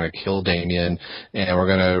 okay, we're going to kill Damian, and we're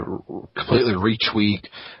going to completely retweak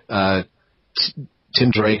Tim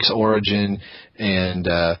Drake's origin, and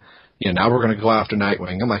now we're going to go after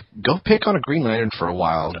Nightwing. I'm like, go pick on a Green Lantern for a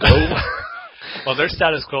while. Go. Well, their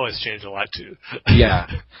status quo has changed a lot too. Yeah,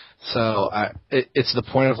 so it's the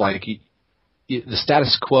point of like the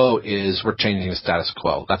status quo is we're changing the status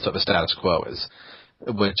quo. That's what the status quo is.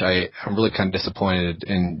 Which I'm really kind of disappointed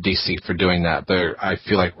in DC for doing that. I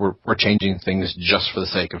feel like we're changing things just for the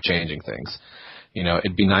sake of changing things.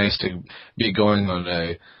 It'd be nice to be going on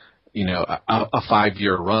a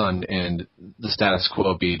 5-year run and the status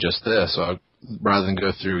quo be just this. So rather than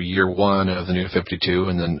go through year 1 of the New 52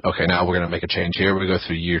 and then, okay, now we're going to make a change here. We go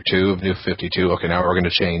through year 2 of New 52. Okay, now we're going to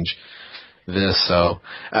change this. So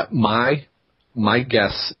my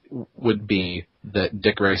guess would be that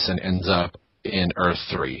Dick Grayson ends up in Earth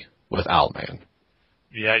 3 with Owlman.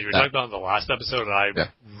 Yeah, you were talking about in the last episode, and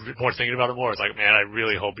more thinking about it more, it's like, man, I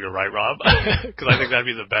really hope you're right, Rob, because I think that'd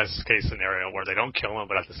be the best case scenario where they don't kill him,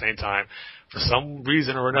 but at the same time, for some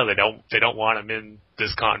reason or another, they don't want him in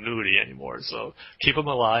this continuity anymore. So keep him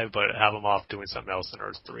alive, but have him off doing something else in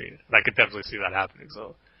Earth 3. And I could definitely see that happening.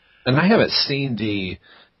 So, and I haven't seen the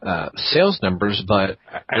sales numbers, but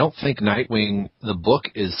I don't think Nightwing, the book,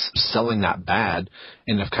 is selling that bad.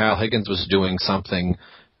 And if Kyle Higgins was doing something,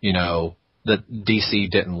 that DC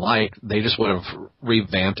didn't like, they just would have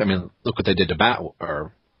revamped. I mean, look what they did to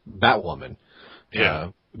Batwoman. Yeah.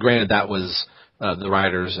 Granted, that was the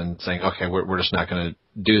writers and saying, okay, we're just not going to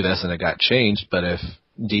do this, and it got changed. But if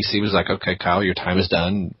DC was like, okay, Kyle, your time is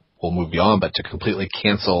done, we'll move you on. But to completely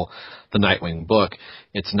cancel the Nightwing book,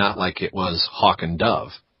 it's not like it was Hawk and Dove.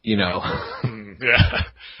 Yeah,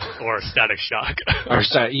 or Static Shock.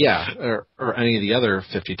 or any of the other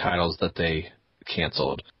 50 titles that they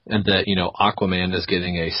canceled. And that, Aquaman is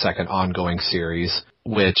getting a second ongoing series,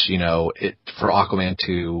 which, for Aquaman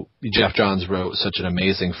 2, Jeff Johns wrote such an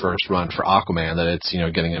amazing first run for Aquaman that it's,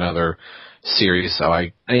 getting another series. So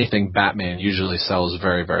anything Batman usually sells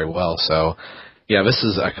very, very well. So, yeah, this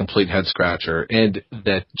is a complete head scratcher. And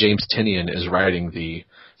that James Tynion is writing the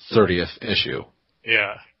 30th issue.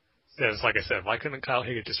 Yeah. It's like I said, why couldn't Kyle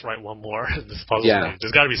Higgins just write one more? There's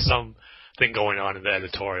got to be something going on in the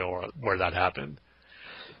editorial where that happened.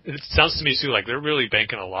 It sounds to me, too, like they're really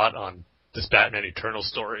banking a lot on this Batman Eternal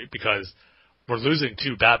story because we're losing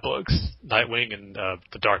 2 Bat books, Nightwing and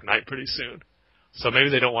The Dark Knight, pretty soon. So maybe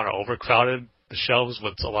they don't want to overcrowd the shelves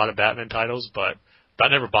with a lot of Batman titles, but that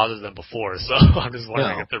never bothered them before. So I'm just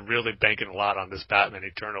wondering if they're really banking a lot on this Batman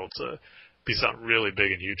Eternal to be something really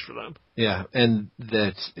big and huge for them. Yeah, and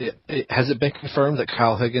has it been confirmed that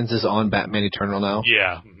Kyle Higgins is on Batman Eternal now?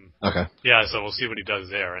 Yeah. Okay. Yeah, so we'll see what he does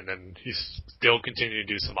there, and then he's still continuing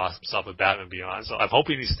to do some awesome stuff with Batman Beyond. So I'm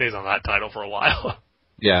hoping he stays on that title for a while.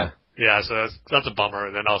 Yeah. Yeah, so that's a bummer.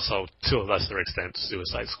 And then also, to a lesser extent,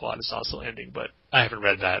 Suicide Squad is also ending, but I haven't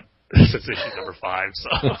read that since issue number 5.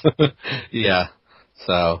 So. Yeah.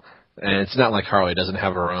 So, and it's not like Harley doesn't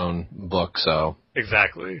have her own book, so.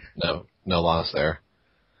 Exactly. No loss there.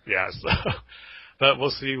 Yeah, so. But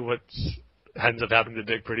we'll see what ends up happening to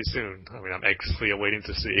Dick pretty soon. I mean, I'm anxiously awaiting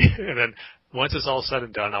to see. And then once it's all said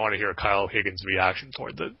and done, I want to hear Kyle Higgins' reaction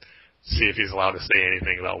toward it. See if he's allowed to say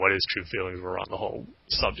anything about what his true feelings were on the whole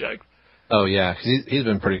subject. Oh yeah, he's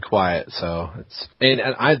been pretty quiet. So and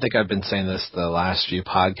I think I've been saying this the last few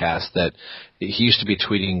podcasts that he used to be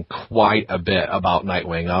tweeting quite a bit about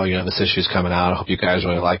Nightwing. Oh, this issue's coming out. I hope you guys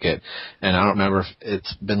really like it. And I don't remember if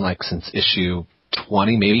it's been like since issue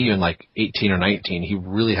 20, maybe even like 18 or 19. He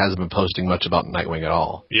really hasn't been posting much about Nightwing at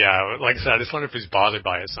all. Yeah, like I said, I just wonder if he's bothered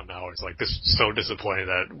by it somehow. It's like this so disappointed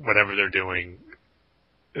that whatever they're doing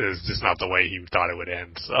is just not the way he thought it would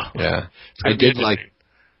end. So yeah, I did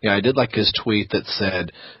like his tweet that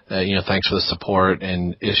said, thanks for the support,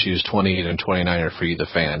 and issues 28 and 29 are for you, the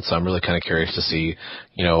fans. So I'm really kind of curious to see,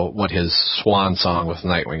 what his swan song with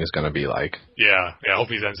Nightwing is going to be like. Yeah, I hope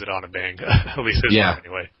he ends it on a bang. At least his one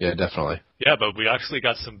anyway. Yeah, definitely. Yeah, but we actually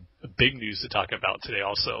got some big news to talk about today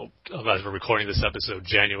also, as we're recording this episode,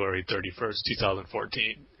 January 31st,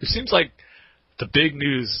 2014. It seems like the big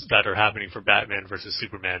news that are happening for Batman versus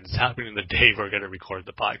Superman is happening the day we're going to record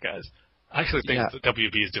the podcast. I actually think the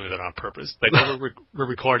WB is doing that on purpose. They know we're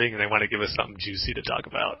recording and they want to give us something juicy to talk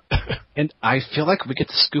about. And I feel like we get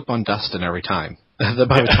the scoop on Dustin every time. By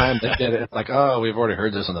the time they get it, it's like, oh, we've already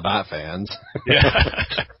heard this on the Bat fans.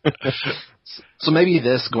 Yeah. So maybe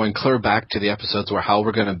this, going clear back to the episodes where how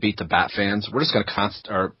we're going to beat the Bat fans, we're just going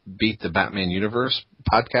to beat the Batman Universe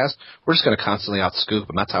podcast. We're just going to constantly outscoop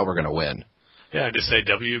them. That's how we're going to win. Yeah, and just say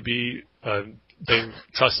WB, they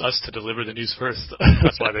trust us to deliver the news first.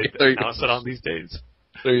 That's why they announce it on these days.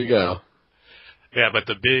 There you go. Yeah, but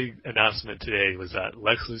the big announcement today was that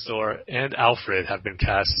Lex Luthor and Alfred have been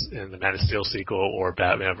cast in the Man of Steel sequel or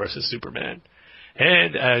Batman vs. Superman.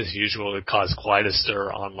 And as usual, it caused quite a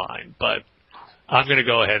stir online. But I'm going to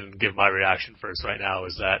go ahead and give my reaction first right now,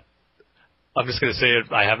 is that I'm just going to say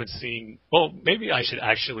it. I haven't seen, well, maybe I should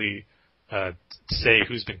actually say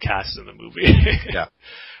who's been cast in the movie. Yeah.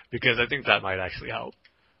 Because I think that might actually help.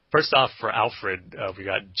 First off, for Alfred, we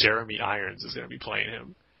got Jeremy Irons is going to be playing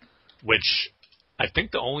him, which I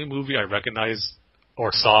think the only movie I recognized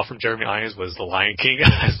or saw from Jeremy Irons was The Lion King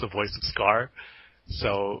as the voice of Scar.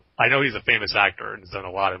 So I know he's a famous actor and has done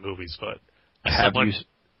a lot of movies, but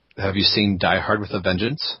have you seen Die Hard with a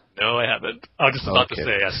Vengeance? No, I haven't. I was just about to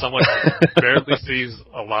say, as someone who barely sees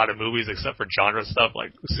a lot of movies except for genre stuff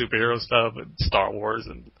like superhero stuff and Star Wars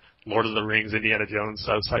and Lord of the Rings, Indiana Jones,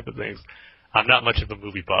 those type of things, I'm not much of a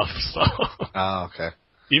movie buff. So okay.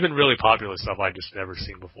 Even really popular stuff I just never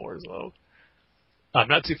seen before as well. I'm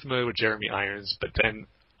not too familiar with Jeremy Irons, but then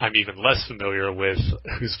I'm even less familiar with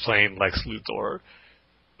who's playing Lex Luthor,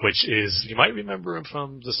 which is, you might remember him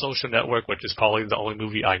from The Social Network, which is probably the only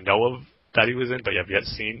movie I know of that he was in, but you have yet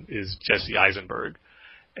seen, is Jesse Eisenberg.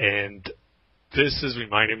 And this is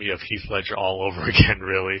reminding me of Heath Ledger all over again,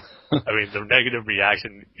 really. I mean, the negative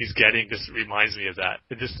reaction he's getting just reminds me of that.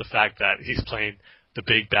 And just the fact that he's playing the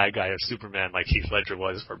big bad guy of Superman like Heath Ledger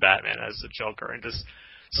was for Batman as the Joker, and just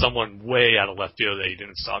someone way out of left field that he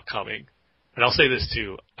didn't saw coming. And I'll say this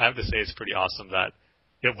too, I have to say it's pretty awesome that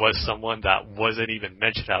it was someone that wasn't even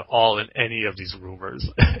mentioned at all in any of these rumors.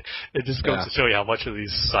 It just goes to show you how much of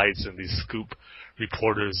these sites and these scoop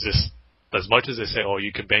reporters just, as much as they say, oh,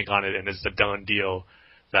 you can bank on it and it's the done deal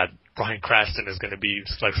that Bryan Cranston is going to be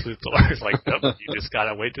Lex Luthor. It's like, you just got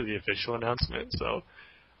to wait till the official announcement. So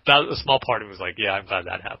that, a small part of me was like, yeah, I'm glad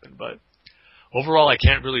that happened. But overall, I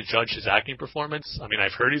can't really judge his acting performance. I mean,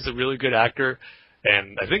 I've heard he's a really good actor,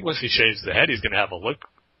 and I think once he shaves the head, he's going to have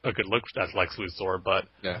a good look as Lex Luthor. But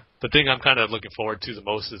the thing I'm kind of looking forward to the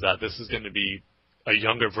most is that this is going to be a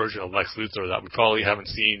younger version of Lex Luthor that we probably haven't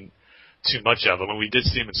seen too much of. I mean, we did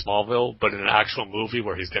see him in Smallville, but in an actual movie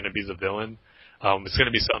where he's going to be the villain, it's going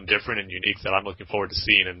to be something different and unique that I'm looking forward to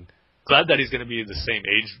seeing. And glad that he's going to be the same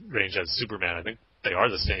age range as Superman. I think they are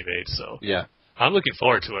the same age, so yeah, I'm looking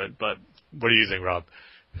forward to it. But what do you think, Rob?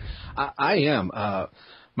 I am.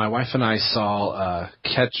 My wife and I saw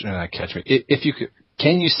Catch Me. If you could,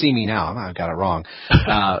 Can You See Me Now? I got it wrong.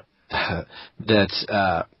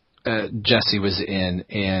 That Jesse was in,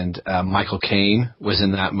 and Michael Caine was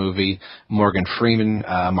in that movie. Morgan Freeman,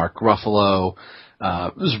 Mark Ruffalo.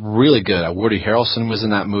 It was really good. Woody Harrelson was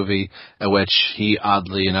in that movie, which he,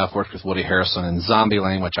 oddly enough, worked with Woody Harrelson in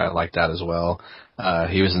Zombieland, which I liked that as well.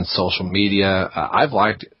 He was in Social Media. I've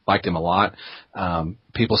liked him a lot.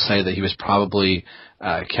 People say that he was probably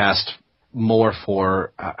cast more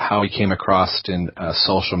for how he came across in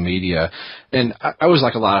Social Media. And I was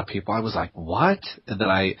like a lot of people. I was like, what? That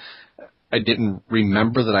I didn't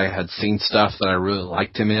remember that I had seen stuff that I really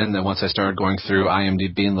liked him in. And once I started going through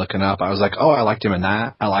IMDb and looking up, I was like, oh, I liked him in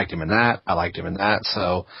that. I liked him in that. I liked him in that.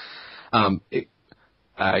 So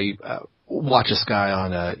I watch this guy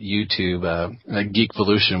on YouTube,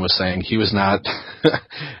 Geekvolution, was saying he was not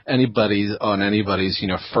anybody's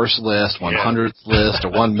first list, 100th list,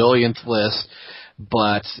 or 1 millionth list,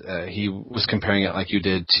 but he was comparing it like you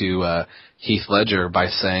did to Heath Ledger by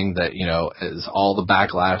saying that, as all the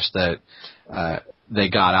backlash that they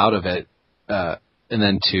got out of it, and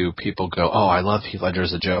then to people go, oh, I love Heath Ledger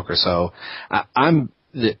as a Joker. So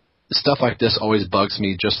stuff like this always bugs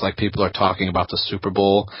me, just like people are talking about the Super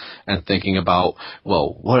Bowl and thinking about,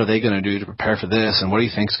 well, what are they going to do to prepare for this, and what do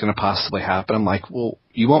you think is going to possibly happen? I'm like, well,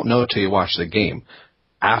 you won't know till you watch the game.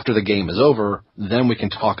 After the game is over, then we can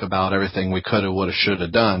talk about everything we could have, would have, should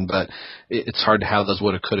have done, but it's hard to have those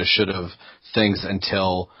would have, could have, should have things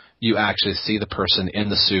until you actually see the person in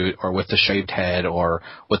the suit or with the shaved head or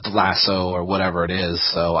with the lasso or whatever it is.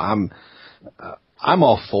 So I'm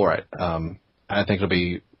all for it. I think it'll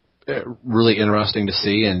be really interesting to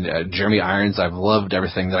see, and Jeremy Irons, I've loved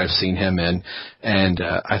everything that I've seen him in, and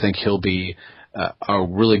I think he'll be a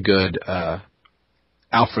really good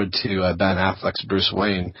Alfred to Ben Affleck's Bruce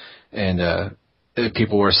Wayne. and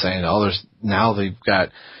people were saying, oh, now they've got,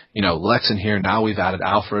 Lex in here. Now we've added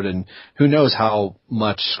Alfred, and who knows how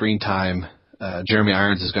much screen time Jeremy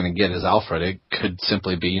Irons is going to get as Alfred. It could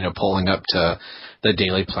simply be, pulling up to the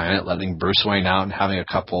Daily Planet, letting Bruce Wayne out and having a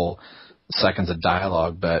couple seconds of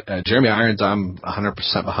dialogue. But Jeremy Irons, I'm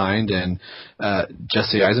 100% behind, and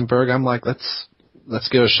Jesse Eisenberg, I'm like, let's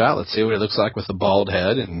give it a shot. Let's see what it looks like with the bald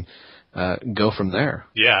head, and go from there.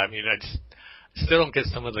 Yeah, I mean, I still don't get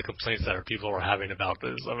some of the complaints that people are having about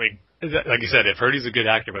this. I mean, like you said, I've heard he's a good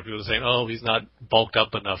actor, but people are saying, oh, he's not bulked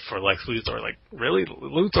up enough for Lex Luthor. Like, really?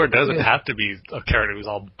 Luthor doesn't have to be a character who's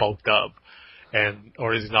all bulked up,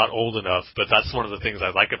 or he's not old enough. But that's one of the things I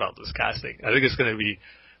like about this casting. I think it's going to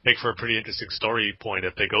make for a pretty interesting story point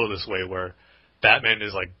if they go this way, where Batman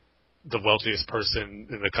is like the wealthiest person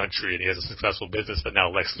in the country and he has a successful business, but now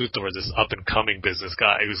Lex Luthor is this up-and-coming business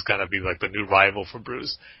guy who's going to be like the new rival for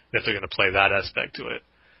Bruce, if they're going to play that aspect to it.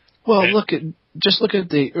 Well, look at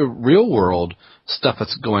the real-world stuff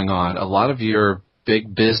that's going on. A lot of your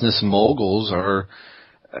big business moguls are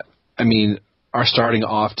starting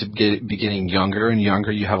off to be getting younger and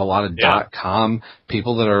younger. You have a lot of .com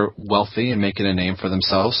people that are wealthy and making a name for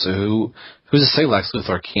themselves. So who's to say Lex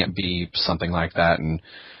Luthor can't be something like that? And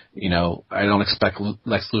I don't expect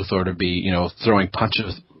Lex Luthor to be, throwing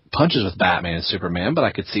punches with Batman and Superman, but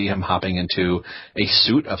I could see him hopping into a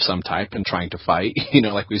suit of some type and trying to fight,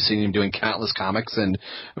 like we've seen him doing countless comics and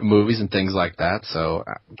movies and things like that. So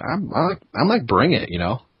I'm like, bring it,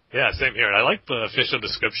 Yeah, same here. And I like the official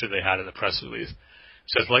description they had in the press release. It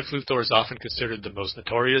says Lex Luthor is often considered the most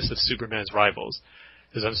notorious of Superman's rivals,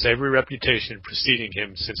 his unsavory reputation preceding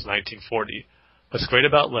him since 1940. What's great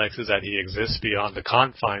about Lex is that he exists beyond the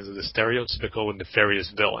confines of the stereotypical and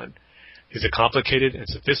nefarious villain. He's a complicated and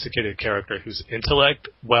sophisticated character whose intellect,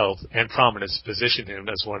 wealth, and prominence position him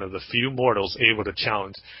as one of the few mortals able to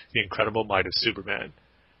challenge the incredible might of Superman.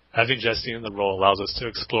 Having Jesse in the role allows us to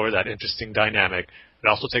explore that interesting dynamic and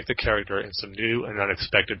also take the character in some new and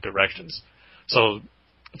unexpected directions. So,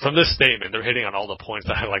 from this statement, they're hitting on all the points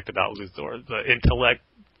that I liked about Luthor. The intellect,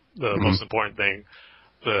 the most important thing,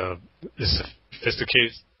 the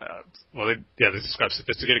sophisticated, they describe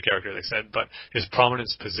sophisticated character, they said, but his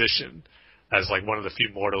prominence position as like one of the few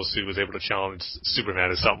mortals who was able to challenge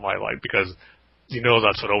Superman is something I like, because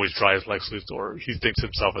that's what always drives Lex Luthor. He thinks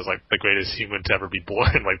himself as like the greatest human to ever be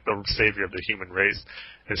born, like the savior of the human race,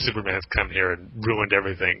 and Superman's come here and ruined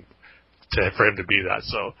everything for him to be that.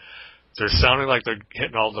 So they're sounding like they're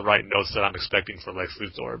hitting all the right notes that I'm expecting for Lex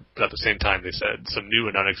Luthor, but at the same time they said some new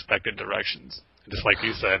and unexpected directions. Just like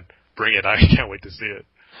you said, bring it. I can't wait to see it.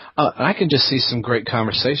 I can just see some great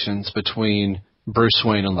conversations between Bruce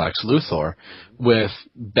Wayne and Lex Luthor, with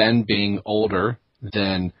Ben being older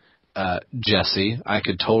than Jesse. I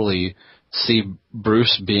could totally see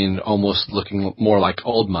Bruce being almost looking more like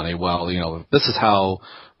old money. Well, this is how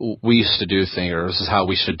we used to do things, or this is how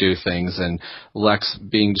we should do things. And Lex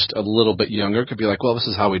being just a little bit younger could be like, well, this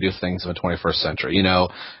is how we do things in the 21st century.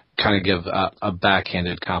 Kind of give a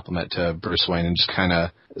backhanded compliment to Bruce Wayne and just kind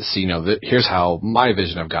of see, here's how my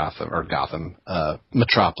vision of Gotham,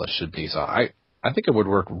 Metropolis should be. So I think it would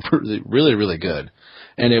work really, really, really good.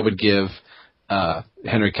 And it would give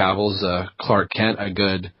Henry Cavill's Clark Kent a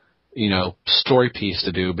good, story piece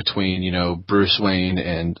to do between, Bruce Wayne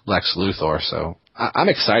and Lex Luthor. So I'm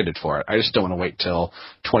excited for it. I just don't want to wait till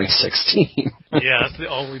 2016. Yeah, that's the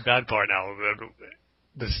only bad part now.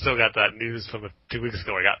 They still got that news from 2 weeks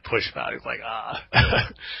ago. I got pushed back. It's like,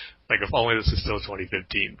 like if only this is still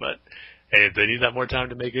 2015. But hey, if they need that more time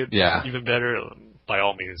to make it even better, by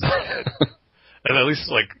all means, go ahead. And at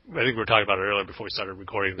least, I think we were talking about it earlier before we started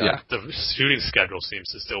recording, that the shooting schedule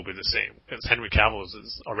seems to still be the same. Because Henry Cavill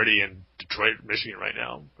is already in Detroit, Michigan right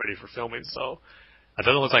now, ready for filming. So it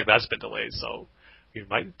doesn't look like that's been delayed. So we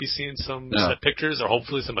might be seeing some set pictures, or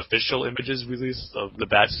hopefully some official images released of the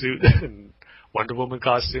Batsuit and Wonder Woman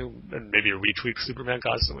costume, and maybe a retweaked Superman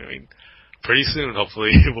costume. I mean, pretty soon,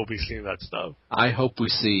 hopefully, we'll be seeing that stuff. I hope we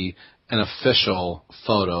see an official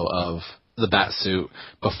photo of the Batsuit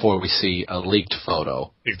before we see a leaked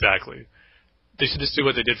photo. Exactly. They should just do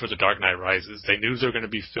what they did for The Dark Knight Rises. They knew they were going to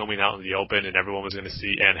be filming out in the open, and everyone was going to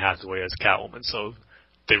see Anne Hathaway as Catwoman. So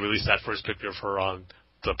they released that first picture of her on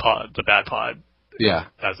the Bat Pod. Yeah.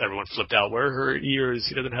 As everyone flipped out, where are her ears?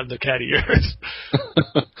 He doesn't have the cat ears.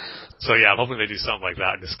 So, I'm hoping they do something like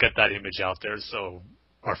that and just get that image out there so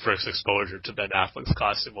our first exposure to Ben Affleck's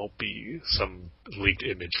costume won't be some leaked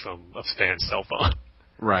image from a fan's cell phone.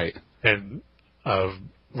 Right. And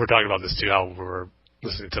we're talking about this, too, how we're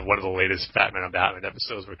listening to one of the latest Batman on Batman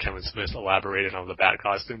episodes where Kevin Smith elaborated on the Bat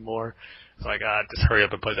costume more. It's like, just hurry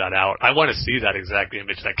up and put that out. I want to see that exact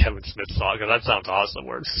image that Kevin Smith saw, because that sounds awesome,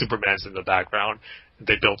 where Superman's in the background.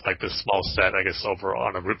 They built like this small set, I guess, over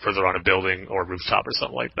on a further on a building or rooftop or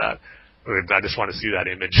something like that. I just want to see that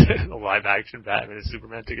image, the live action Batman and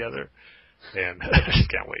Superman together. And I just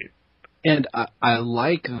can't wait. And I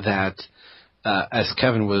like that, as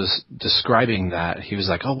Kevin was describing that, he was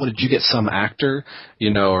like, oh, well, did you get some actor,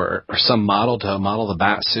 or some model to model the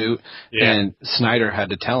bat suit? Yeah. And Snyder had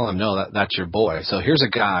to tell him, no, that's your boy. So here's a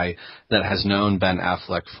guy that has known Ben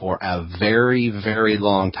Affleck for a very, very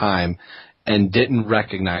long time and didn't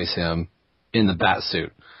recognize him in the bat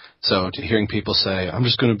suit. So to hearing people say, I'm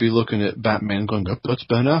just going to be looking at Batman going, that's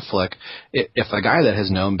Ben Affleck. If a guy that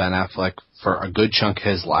has known Ben Affleck for a good chunk of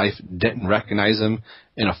his life didn't recognize him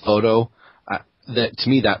in a photo, that to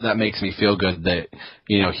me that makes me feel good that,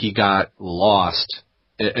 he got lost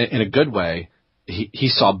in a good way. He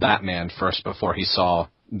saw Batman first before he saw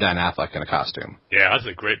Ben Affleck in a costume. Yeah, that's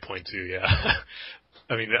a great point too, yeah.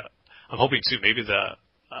 I mean, I'm hoping too, maybe the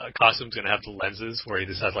costume's going to have the lenses where he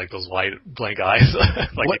just has like those white blank eyes.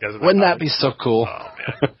 Like he does in wouldn't that be so cool? Oh,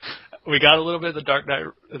 man. We got a little bit of the Dark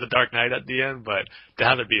Knight at the end, but to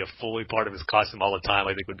have it be a fully part of his costume all the time,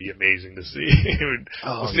 I think would be amazing to see.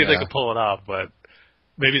 We'll see if they can pull it off, but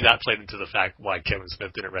maybe that played into the fact why Kevin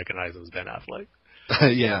Smith didn't recognize him as Ben Affleck.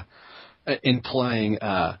 Yeah. In playing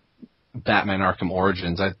Batman Arkham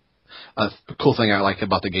Origins, a cool thing I like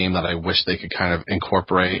about the game that I wish they could kind of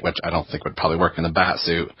incorporate, which I don't think would probably work in the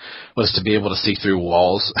Batsuit, was to be able to see through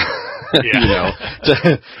walls.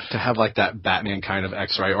 To have like that Batman kind of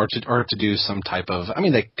X-ray, or to do some type of. I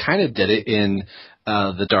mean, they kind of did it in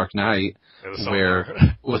the Dark Knight,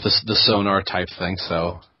 where with the sonar type thing.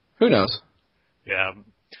 So who knows? Yeah,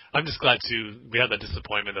 I'm just glad too. We had the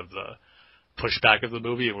disappointment of the pushback of the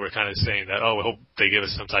movie, and we're kind of saying that, I hope they give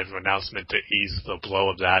us some type of announcement to ease the blow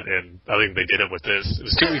of that, and I think they did it with this. It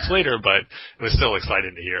was 2 weeks later, but it was still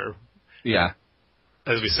exciting to hear. Yeah.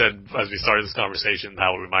 As we said, as we started this conversation,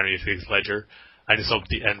 how it reminded me of Heath Ledger. I just hope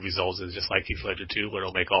the end result is just like Heath Ledger 2, where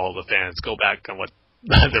it'll make all the fans go back on what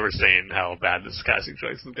they were saying, how bad this casting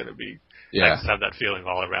choice is going to be. Yeah. I just have that feeling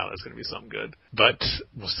all around it's going to be something good. But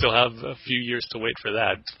we'll still have a few years to wait for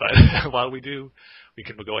that. But while we do, we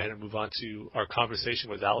can go ahead and move on to our conversation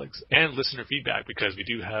with Alex and listener feedback, because we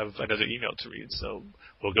do have another email to read. So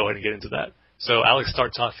we'll go ahead and get into that. So Alex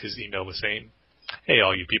starts off his email with saying, hey,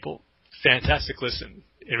 all you people. Fantastic listen.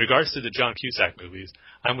 In regards to the John Cusack movies,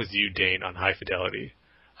 I'm with you, Dane, on High Fidelity.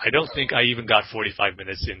 I don't think I even got 45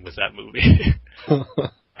 minutes in with that movie.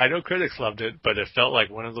 I know critics loved it, but it felt like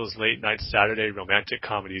one of those late-night Saturday romantic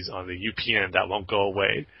comedies on the UPN that won't go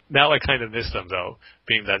away. Now I kind of miss them, though,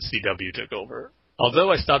 being that CW took over.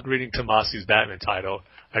 Although I stopped reading Tomasi's Batman title,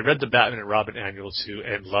 I read the Batman and Robin annual, too,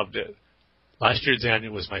 and loved it. Last year's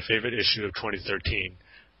annual was my favorite issue of 2013.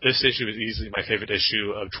 This issue is easily my favorite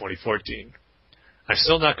issue of 2014. I'm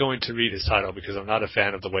still not going to read his title because I'm not a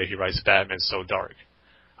fan of the way he writes Batman so dark.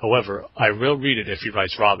 However, I will read it if he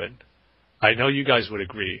writes Robin. I know you guys would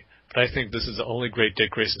agree, but I think this is the only great Dick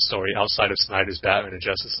Grayson story outside of Snyder's Batman and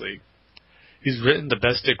Justice League. He's written the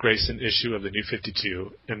best Dick Grayson issue of the New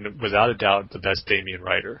 52, and without a doubt, the best Damian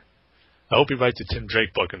writer. I hope he writes a Tim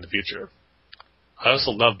Drake book in the future. I also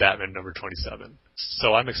love Batman number 27,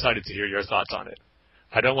 so I'm excited to hear your thoughts on it.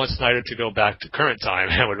 I don't want Snyder to go back to current time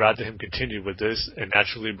and would rather him continue with this and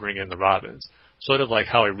naturally bring in the Robins, sort of like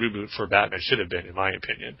how a reboot for Batman should have been, in my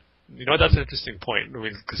opinion. You know, that's an interesting point. I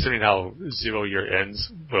mean, considering how Zero Year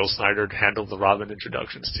ends, will Snyder handle the Robin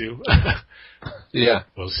introductions too? Yeah.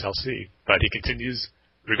 We'll shall see. But he continues,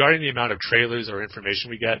 regarding the amount of trailers or information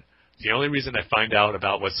we get, the only reason I find out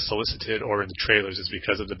about what's solicited or in the trailers is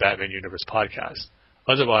because of the Batman Universe podcast.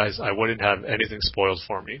 Otherwise, I wouldn't have anything spoiled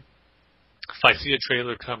for me. If I see a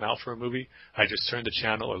trailer come out for a movie, I just turn the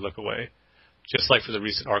channel or look away. Just like for the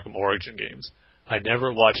recent Arkham Origin games. I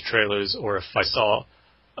never watch trailers, or if I saw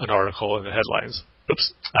an article in the headlines.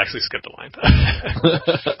 Oops, I actually skipped a line.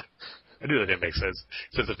 I knew that didn't make sense.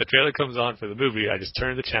 It says if the trailer comes on for the movie, I just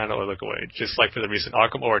turn the channel or look away. Just like for the recent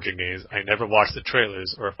Arkham Origin games, I never watched the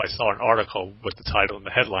trailers, or if I saw an article with the title and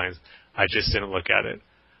the headlines, I just didn't look at it.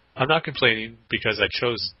 I'm not complaining because I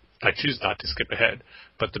choose not to skip ahead,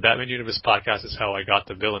 but the Batman Universe podcast is how I got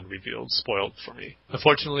the villain revealed spoiled for me.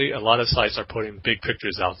 Unfortunately, a lot of sites are putting big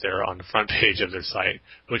pictures out there on the front page of their site,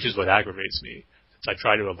 which is what aggravates me, since I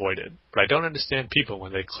try to avoid it. But I don't understand people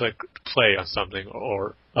when they click play on something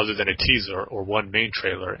or other than a teaser or one main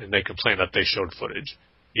trailer and they complain that they showed footage.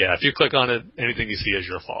 Yeah, if you click on it, anything you see is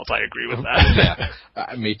your fault. I agree with that.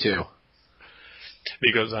 Yeah, me too.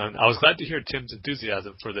 He goes on, I was glad to hear Tim's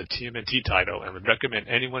enthusiasm for the TMNT title and would recommend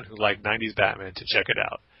anyone who liked 90s Batman to check it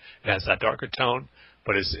out. It has that darker tone,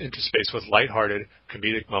 but is interspaced with lighthearted,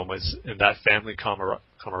 comedic moments and that family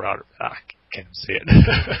camaraderie. I can't even say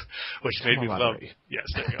it. Which made me love. Yes,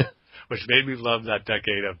 there you go. Which made me love that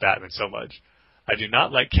decade of Batman so much. I do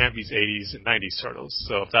not like campy's 80s and 90s Turtles,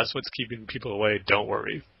 so if that's what's keeping people away, don't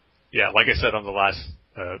worry. Yeah, like I said on the last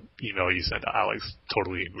email you sent to Alex,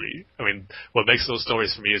 totally agree. I mean, what makes those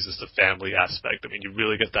stories for me is just the family aspect. I mean, you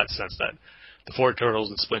really get that sense that the four Turtles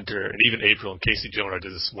and Splinter and even April and Casey Jones are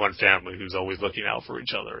just this one family who's always looking out for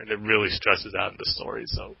each other, and it really stresses out in the story.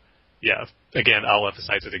 So, yeah, again, I'll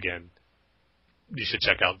emphasize it again. You should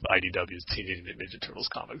check out IDW's Teenage Mutant Ninja Turtles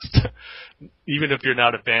comics. Even if you're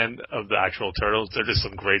not a fan of the actual Turtles, there are just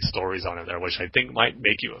some great stories on it there, which I think might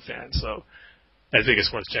make you a fan. So I think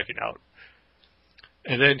it's worth checking out.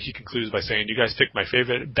 And then he concludes by saying, you guys picked my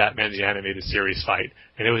favorite Batman the Animated Series fight,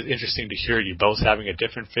 and it was interesting to hear you both having a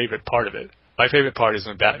different favorite part of it. My favorite part is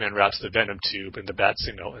when Batman wraps the Venom tube in the bat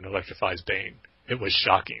signal and electrifies Bane. It was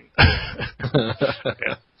shocking.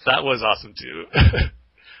 Yeah, that was awesome too.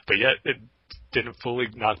 But yet, it didn't fully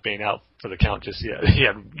knock Bane out for the count just yet. He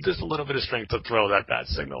had just a little bit of strength to throw that bat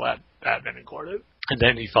signal at Batman and Gordon. And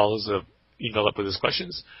then he follows the email up with his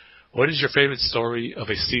questions. What is your favorite story of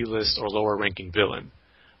a C-list or lower-ranking villain?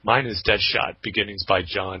 Mine is Deadshot, Beginnings by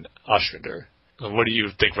John Ostrander. What do you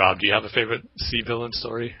think, Rob? Do you have a favorite C-villain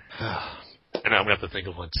story? And I'm going to have to think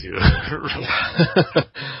of one, too.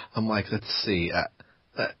 I'm like, let's see.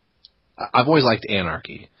 I've always liked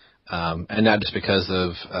Anarchy. And not just because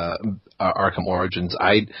of Arkham Origins.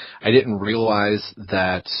 I didn't realize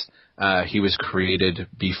that he was created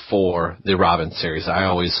before the Robin series. I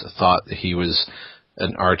always thought that he was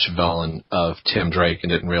an arch villain of Tim Drake and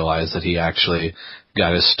didn't realize that he actually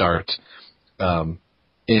got his start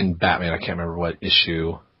in Batman. I can't remember what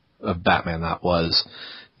issue of Batman that was.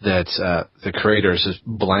 That the creators is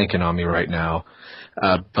blanking on me right now.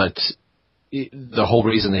 But the whole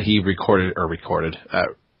reason that he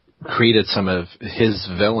created some of his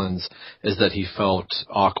villains is that he felt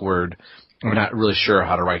awkward. We're not really sure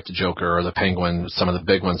how to write the Joker or the Penguin, some of the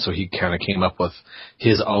big ones, so he kind of came up with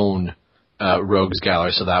his own rogues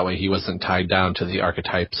gallery, so that way he wasn't tied down to the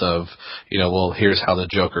archetypes of, well, here's how the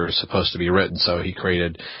Joker is supposed to be written. So he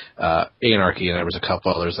created Anarchy, and there was a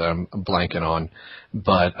couple others that I'm blanking on.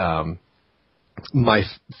 But my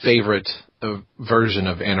favorite version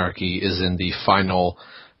of Anarchy is in the final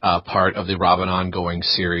part of the Robin ongoing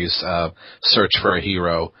series, Search for a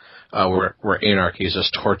Hero, where Anarchy is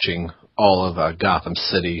just torching all of Gotham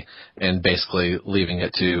City and basically leaving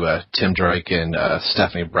it to Tim Drake and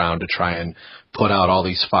Stephanie Brown to try and put out all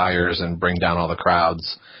these fires and bring down all the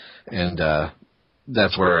crowds. And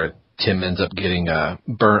that's where Tim ends up getting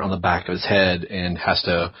burnt on the back of his head and has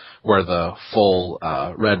to wear the full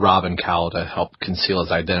Red Robin cowl to help conceal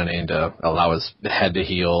his identity and to allow his head to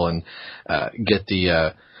heal and get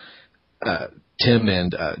the Tim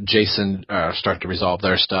and Jason start to resolve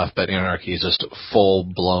their stuff, but Anarchy is just full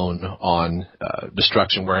blown on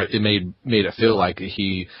destruction, where it made it feel like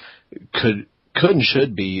he could and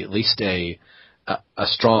should be at least a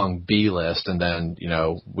strong B list, and then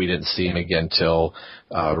we didn't see him again till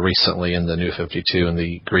recently in the New 52 and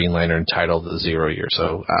the Green Lantern title, The Zero Year.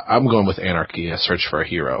 So I'm going with Anarchy, A Search for a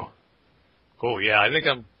Hero. Cool, yeah, I think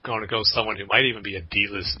I'm going to go with someone who might even be a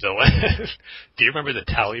D-list villain. Do you remember the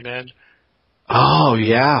Tallyman? Oh,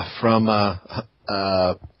 yeah, from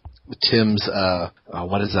Tim's,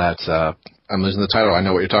 what is that? I'm losing the title. I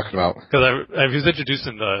know what you're talking about. Because I was introduced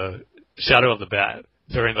in the Shadow of the Bat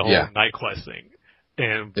during the whole Night Quest thing.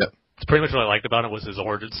 And pretty much what I liked about it was his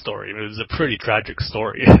origin story. I mean, it was a pretty tragic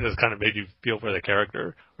story. It just kind of made you feel for the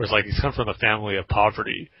character. Where it's like he's come from a family of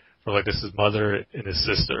poverty. Where like this is his mother and his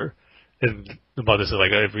sister. And the mother said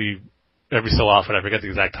like every so often, I forget the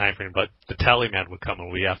exact time frame, but the Tallyman would come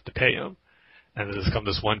and we have to pay him. And there's come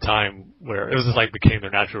this one time where it was just like became their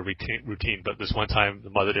natural routine, but this one time the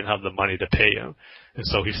mother didn't have the money to pay him. And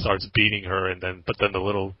so he starts beating her, but then the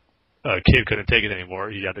little kid couldn't take it anymore.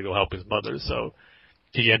 He had to go help his mother. So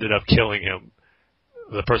he ended up killing him,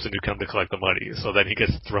 the person who came to collect the money. So then he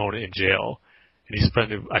gets thrown in jail. And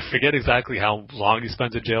I forget exactly how long he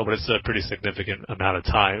spends in jail, but it's a pretty significant amount of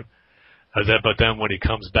time. But then when he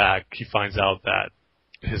comes back, he finds out that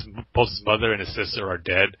both his mother and his sister are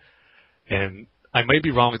dead. And I might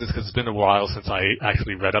be wrong with this because it's been a while since I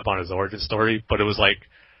actually read up on his origin story, but it was like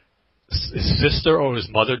his sister or his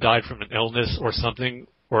mother died from an illness or something,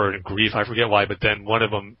 or in grief, I forget why, but then one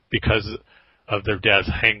of them, because of their dads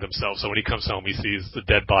hang themselves. So when he comes home, he sees the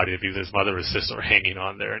dead body of either his mother or his sister hanging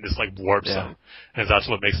on there, and just like warps him. And that's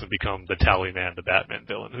what makes him become the Tallyman, the Batman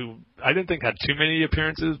villain, who I didn't think had too many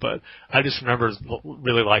appearances, but I just remember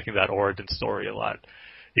really liking that origin story a lot.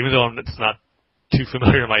 Even though it's not too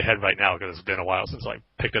familiar in my head right now because it's been a while since I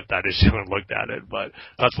picked up that issue and looked at it, but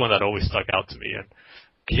that's one that always stuck out to me. And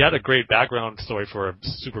he had a great background story for a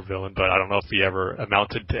supervillain, but I don't know if he ever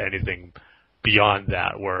amounted to anything beyond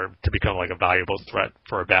that, where to become like a valuable threat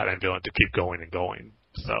for a Batman villain to keep going and going.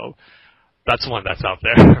 So that's one that's out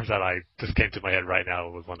there that I just came to my head right now.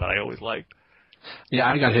 It was one that I always liked. Yeah,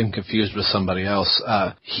 I got him confused with somebody else.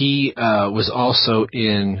 He was also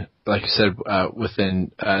in, like you said,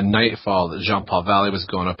 within Nightfall, that Jean-Paul Valley was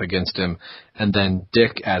going up against him, and then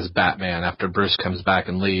Dick as Batman after Bruce comes back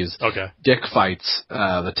and leaves. Okay. Dick fights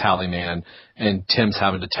the Tallyman, and Tim's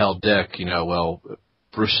having to tell Dick, well,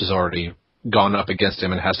 Bruce has already gone up against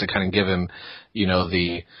him and has to kind of give him,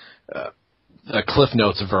 the Cliff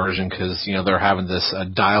Notes version because, they're having this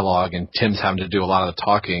dialogue and Tim's having to do a lot of the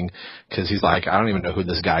talking because he's like, I don't even know who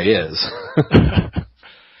this guy is.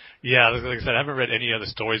 Yeah, like I said, I haven't read any other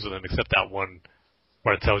stories with him except that one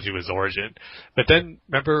where it tells you his origin. But then,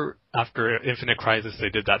 remember, after Infinite Crisis, they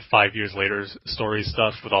did that 5 years later story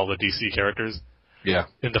stuff with all the DC characters? Yeah.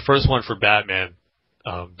 In the first one for Batman,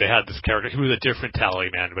 they had this character who was a different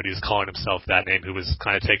Tallyman, but he was calling himself that name, who was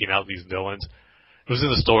kind of taking out these villains. It was in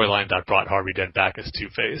the storyline that brought Harvey Dent back as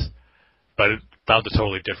Two-Face, but that was a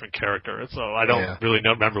totally different character. So I don't really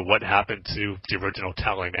remember what happened to the original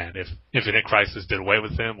Tallyman, if Infinite Crisis did away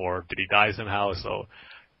with him or did he die somehow. So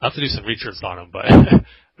I'll have to do some research on him, but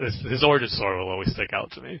his origin story will always stick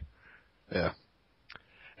out to me. Yeah.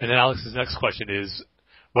 And then Alex's next question is,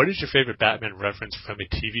 what is your favorite Batman reference from a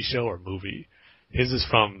TV show or movie? His is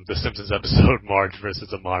from the Simpsons episode Marge versus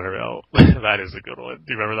the Monorail. That is a good one.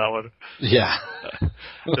 Do you remember that one? Yeah.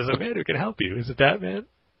 There's a man who can help you. Is it Batman?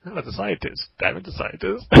 No, it's a scientist. Batman's a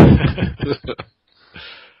scientist.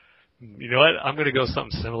 You know what? I'm going to go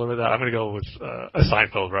something similar with that. I'm going to go with a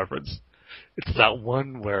Seinfeld reference. It's that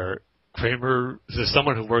one where there's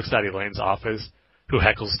someone who works at Elaine's office who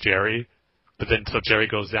heckles Jerry, but then so Jerry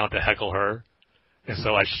goes down to heckle her. And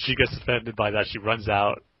so as she gets offended by that, she runs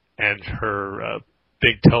out, and her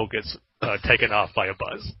big toe gets taken off by a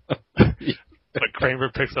bus. But Kramer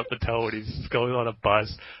picks up the toe, and he's going on a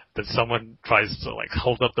bus. Then someone tries to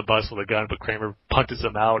hold up the bus with a gun, but Kramer punches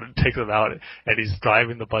him out and takes him out, and he's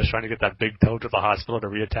driving the bus trying to get that big toe to the hospital to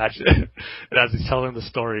reattach it. And as he's telling the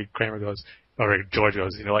story, George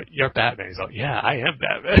goes, you know what, you're Batman. He's like, yeah, I am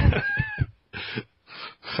Batman.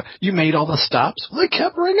 You made all the stops? Well, they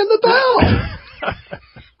kept ringing the bell.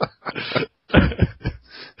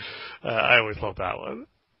 I always love that one.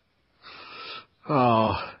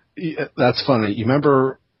 Oh, that's funny. You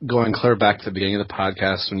remember going clear back to the beginning of the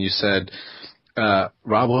podcast when you said,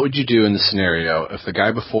 Rob, what would you do in the scenario if the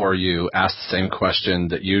guy before you asked the same question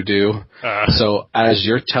that you do? So as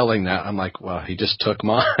you're telling that, I'm like, well, he just took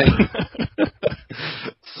mine.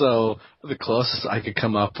 So the closest I could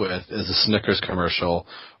come up with is a Snickers commercial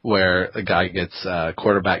where the guy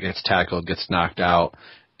quarterback gets tackled, gets knocked out,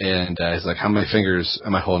 and he's like, how many fingers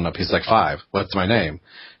am I holding up? He's like, 5. What's my name?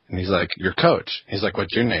 And he's like, your coach. He's like,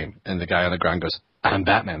 what's your name? And the guy on the ground goes, I'm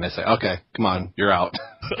Batman. They say, okay, come on, you're out.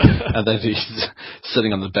 And then he's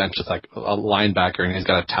sitting on the bench with a linebacker, and he's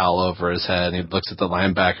got a towel over his head, and he looks at the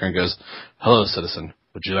linebacker and goes, hello, citizen.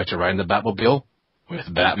 Would you like to ride in the Batmobile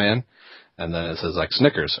with Batman? And then it says,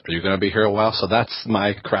 Snickers, are you going to be here a while? So that's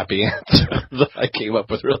my crappy answer that I came up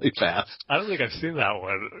with really fast. I don't think I've seen that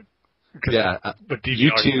one. Yeah. But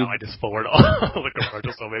YouTube, now I just forward all the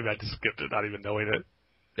commercials, so maybe I just skipped it, not even knowing it.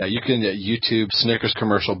 Yeah, you can YouTube Snickers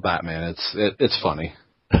commercial Batman. It's funny.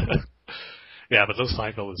 Yeah, but those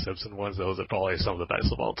Seinfeld and Simpson ones, those are probably some of the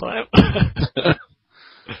best of all time.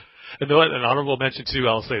 And an honorable mention, too,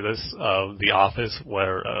 I'll say this, The Office,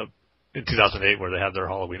 where in 2008, where they had their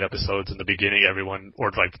Halloween episodes. In the beginning, everyone,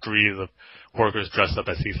 or 3 of the workers dressed up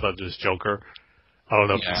as Heath Ledger's Joker. I don't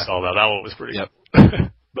know if you saw that. That one was pretty good.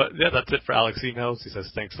 But yeah, that's it for Alex's emails. He says,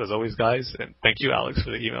 thanks as always, guys. And thank you, Alex,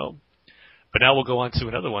 for the email. But now we'll go on to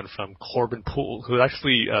another one from Corbin Poole, who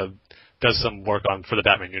actually does some work for the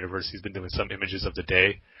Batman universe. He's been doing some images of the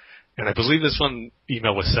day. And I believe this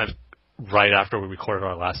email was sent right after we recorded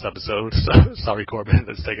our last episode. So sorry, Corbin,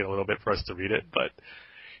 it's taken a little bit for us to read it. But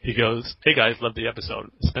he goes, hey guys, love the episode.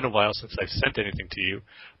 It's been a while since I've sent anything to you,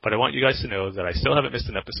 but I want you guys to know that I still haven't missed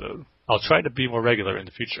an episode. I'll try to be more regular in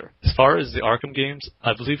the future. As far as the Arkham games,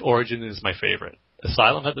 I believe Origin is my favorite.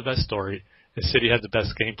 Asylum had the best story, and City had the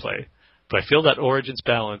best gameplay. but I feel that Origins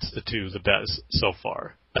balanced the two the best so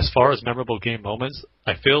far. As far as memorable game moments,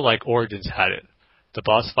 I feel like Origins had it. The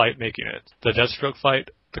boss fight making it. The Deathstroke fight,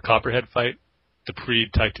 the Copperhead fight, the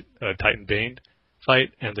pre-Titan Bane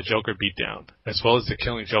fight, and the Joker beatdown, as well as the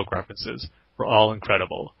Killing Joke references, were all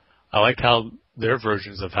incredible. I liked how their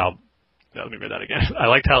versions of how... let me read that again. I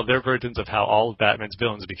liked how their versions of how all of Batman's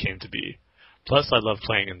villains became to be. Plus, I love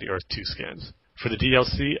playing in the Earth 2 skins. For the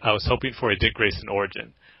DLC, I was hoping for a Dick Grayson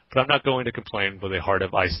origin, but I'm not going to complain with a Heart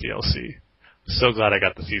of Ice DLC. I'm so glad I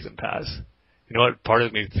got the season pass. You know what? Part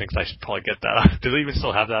of me thinks I should probably get that. Do they even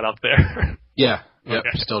still have that up there? Yeah. Yep, Okay.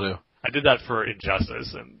 still do. I did that for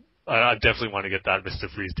Injustice, and I definitely want to get that Mr.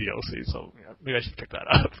 Freeze DLC, so yeah, maybe I should pick that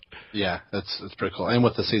up. Yeah, that's pretty cool. And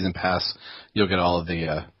with the season pass, you'll get all of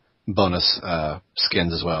the bonus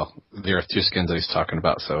skins as well. The Earth 2 skins that he's talking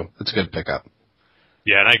about, so it's a good pickup.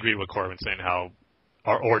 Yeah, and I agree with Corbin saying how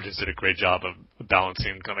our Origins did a great job of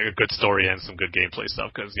balancing kind of a good story and some good gameplay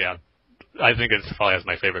stuff, because, yeah, I think it probably has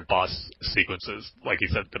my favorite boss sequences. Like you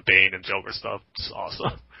said, the Bane and Joker stuff. It's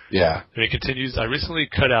awesome. Yeah. And it continues, I recently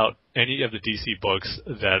cut out any of the DC books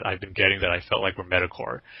that I've been getting that I felt like were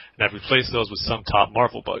Metacore, and I've replaced those with some top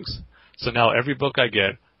Marvel books. So now every book I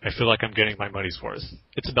get, I feel like I'm getting my money's worth.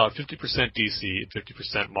 It's about 50% DC and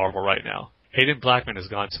 50% Marvel right now. Hayden Blackman has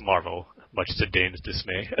gone to Marvel, much to Dane's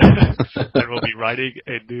dismay, and will be writing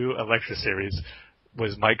a new Elektra series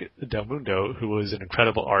with Mike Del Mundo, who is an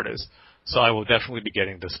incredible artist. So I will definitely be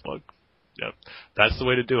getting this book. Yep. That's the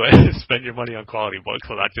way to do it. Spend your money on quality books,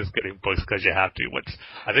 so not just getting books because you have to, which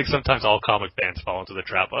I think sometimes all comic fans fall into the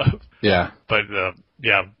trap of. Yeah. But,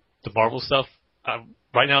 yeah, the Marvel stuff,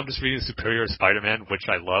 right now I'm just reading Superior Spider-Man, which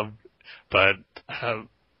I love, but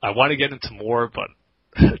I want to get into more, but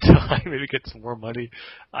until I maybe get some more money,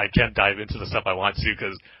 I can't dive into the stuff I want to,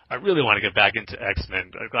 because I really want to get back into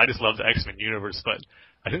X-Men. I just love the X-Men universe, but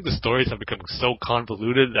I think the stories have become so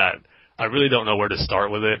convoluted that I really don't know where to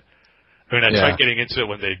start with it. I mean, I tried getting into it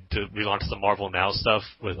when they relaunched the Marvel Now stuff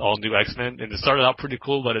with all new X-Men, and it started out pretty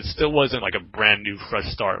cool, but it still wasn't like a brand new, fresh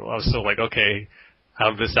start. I was still like, okay,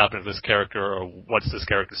 how did this happen to this character, or what's this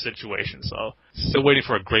character's situation? So, still waiting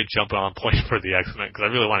for a great jumping on point for the X-Men, because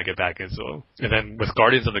I really want to get back into them. And then with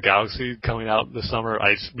Guardians of the Galaxy coming out this summer,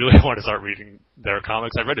 I really want to start reading their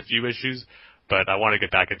comics. I've read a few issues, but I want to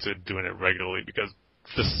get back into doing it regularly, because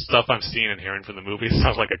the stuff I'm seeing and hearing from the movie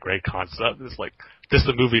sounds like a great concept. It's like, just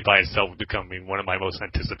the movie by itself is becoming one of my most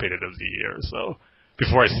anticipated of the year. So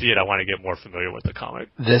before I see it, I want to get more familiar with the comic.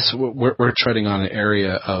 We're treading on an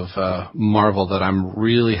area of Marvel that I'm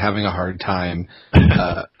really having a hard time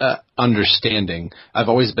understanding. I've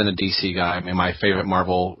always been a DC guy. I mean, my favorite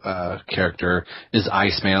Marvel character is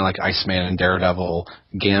Iceman. I like Iceman and Daredevil,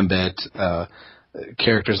 Gambit,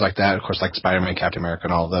 characters like that, of course, like Spider-Man, Captain America,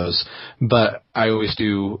 and all of those. But I always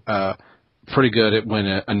do pretty good at when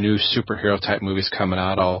a new superhero type movie's coming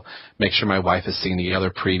out. I'll make sure my wife has seen the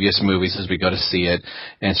other previous movies as we go to see it.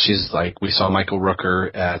 And she's like, we saw Michael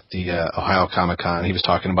Rooker at the Ohio Comic-Con. He was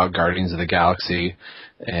talking about Guardians of the Galaxy.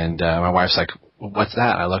 And my wife's like, what's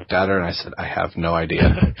that? I looked at her and I said, I have no idea.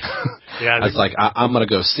 Yeah, I was like, I'm going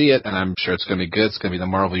to go see it, and I'm sure it's going to be good. It's going to be the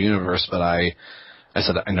Marvel Universe. But I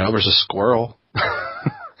said, I know there's a squirrel.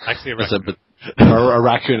 Actually, a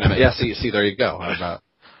raccoon. Yeah, see, there you go. I'm about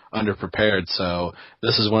underprepared. So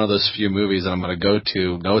this is one of those few movies that I'm going to go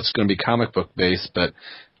to. No, it's going to be comic book based, but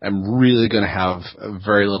I'm really going to have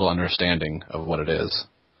very little understanding of what it is.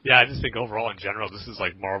 Yeah, I just think overall in general, this is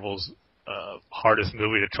like Marvel's hardest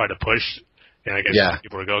movie to try to push. And I guess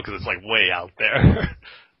people will go because it's like way out there.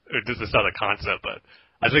 This is not a concept, but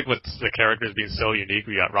I think with the characters being so unique,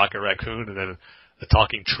 we got Rocket Raccoon and then the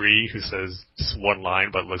talking tree who says just one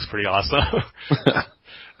line but looks pretty awesome.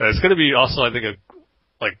 It's going to be also, I think, a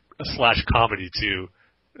slash comedy too.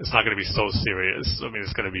 It's not going to be so serious. I mean,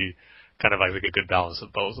 it's going to be kind of, I think, a good balance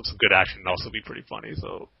of both. Some good action and also be pretty funny.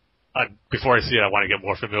 So before I see it, I want to get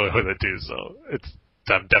more familiar with it too. So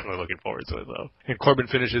I'm definitely looking forward to it, though. And Corbin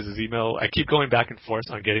finishes his email. I keep going back and forth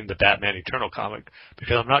on getting the Batman Eternal comic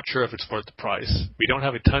because I'm not sure if it's worth the price. We don't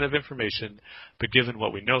have a ton of information, but given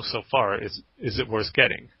what we know so far, is it worth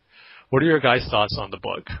getting? What are your guys' thoughts on the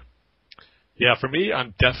book? Yeah, for me,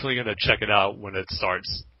 I'm definitely going to check it out when it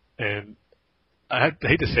starts. And I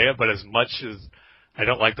hate to say it, but as much as I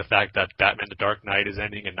don't like the fact that Batman the Dark Knight is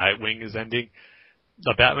ending and Nightwing is ending,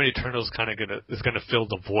 the Batman Eternal is kind of gonna fill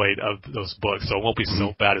the void of those books, so it won't be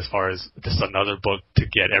so bad as far as just another book to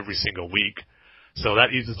get every single week. So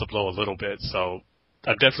that eases the blow a little bit. So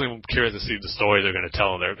I'm definitely curious to see the story they're going to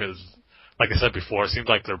tell there, because, like I said before, it seems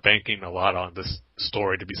like they're banking a lot on this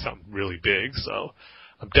story to be something really big. So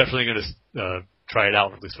I'm definitely going to try it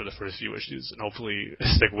out, at least for the first few issues, and hopefully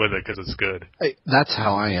stick with it because it's good. Hey, that's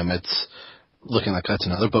how I am. It's looking like that's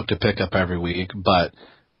another book to pick up every week, but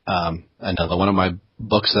another one of my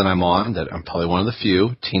books that I'm on, that I'm probably one of the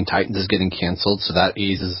few, Teen Titans is getting canceled, so that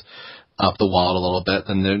eases up the wallet a little bit.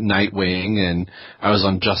 Then the Nightwing, and I was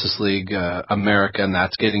on Justice League America, and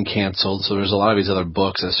that's getting canceled. So there's a lot of these other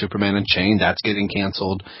books, Superman Unchained, that's getting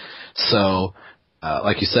canceled. So,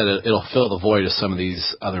 like you said, it'll fill the void of some of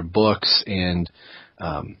these other books. And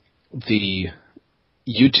the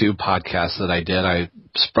YouTube podcast that I did, I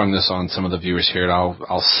sprung this on some of the viewers here, and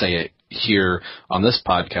I'll say it here on this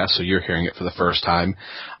podcast, so you're hearing it for the first time.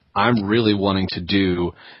 I'm really wanting to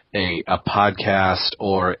do a podcast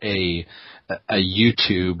or a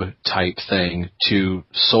YouTube type thing to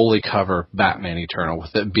solely cover Batman Eternal.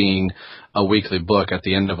 With it being a weekly book, at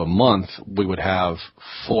the end of a month, we would have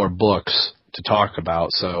 4 books to talk about.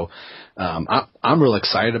 So I'm real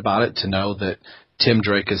excited about it, to know that Tim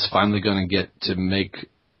Drake is finally going to get to make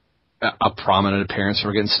a prominent appearance.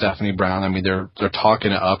 We're getting Stephanie Brown. I mean, they're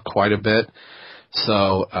talking it up quite a bit.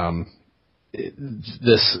 So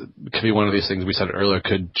this could be one of these things we said earlier,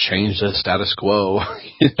 could change the status quo,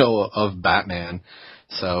 of Batman.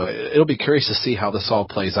 So it'll be curious to see how this all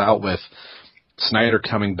plays out, with Snyder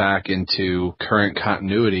coming back into current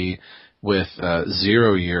continuity with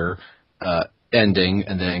 0 Year ending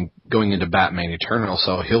and then going into Batman Eternal.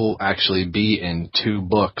 So he'll actually be in 2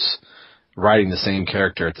 books writing the same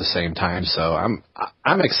character at the same time. So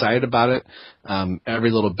I'm excited about it.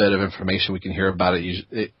 Every little bit of information we can hear about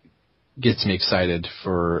it gets me excited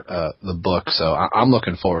for the book. So I'm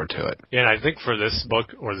looking forward to it. Yeah, and I think for this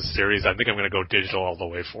book or the series, I think I'm going to go digital all the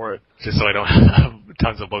way for it, just so I don't have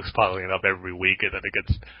tons of books piling up every week and then it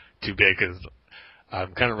gets too big, because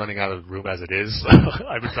I'm kind of running out of room as it is.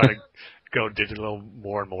 I've been trying to go digital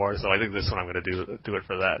more and more, so I think this one I'm going to do it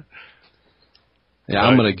for that. Yeah,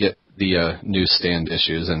 I'm going to get the newsstand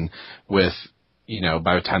issues, and with,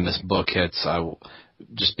 by the time this book hits,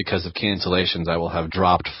 just because of cancellations, I will have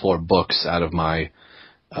dropped 4 books out of my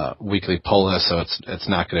weekly pull list, so it's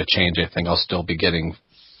not going to change anything. I'll still be getting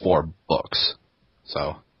 4 books.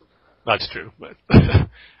 So that's true, but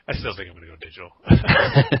I still think I'm going to go digital.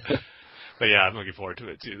 But yeah, I'm looking forward to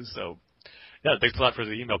it too. So yeah, thanks a lot for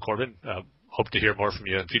the email, Corbin. Hope to hear more from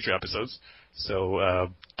you in future episodes. So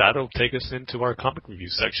that'll take us into our comic review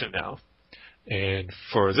section now. And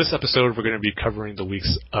for this episode, we're going to be covering the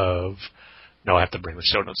weeks of... No, I have to bring the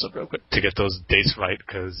show notes up real quick to get those dates right,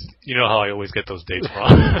 because you know how I always get those dates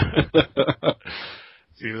wrong.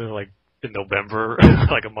 It's either like in November,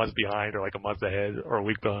 like a month behind, or like a month ahead, or a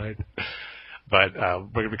week behind. But we're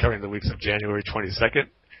going to be covering the weeks of January 22nd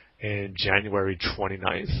and January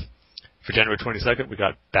 29th. For January 22nd, we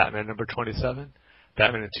got Batman number 27,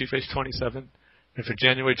 Batman and Two-Face 27, and for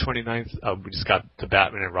January 29th, we just got the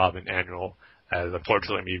Batman and Robin annual, as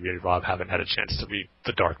unfortunately me and Rob haven't had a chance to read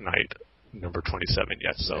The Dark Knight number 27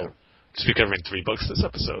 yet, so just be covering 3 books this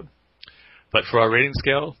episode. But for our rating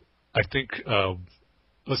scale, I think,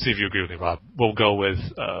 let's see if you agree with me, Rob, we'll go with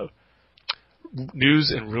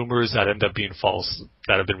news and rumors that end up being false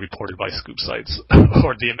that have been reported by scoop sites,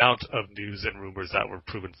 or the amount of news and rumors that were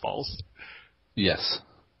proven false. Yes.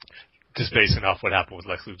 Just basing off what happened with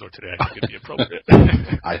Lex Luthor today, I think it'd be appropriate.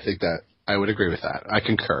 I think that I would agree with that. I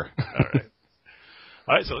concur.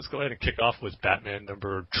 All right, so let's go ahead and kick off with Batman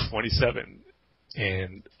number 27.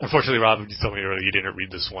 And unfortunately, Rob, you told me earlier you didn't read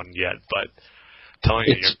this one yet, but telling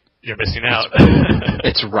you you're missing out.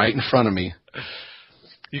 It's right in front of me.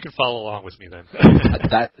 You can follow along with me then.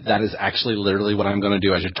 That is actually literally what I'm going to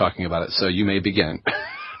do as you're talking about it, so you may begin.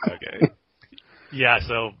 Okay. Yeah,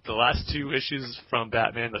 so the last 2 issues from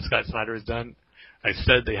Batman that Scott Snyder has done, I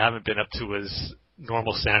said they haven't been up to his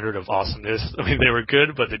normal standard of awesomeness. I mean, they were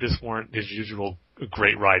good, but they just weren't his usual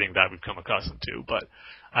great writing that we've come accustomed to. But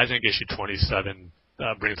I think issue 27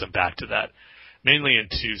 brings them back to that, mainly in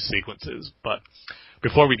 2 sequences. But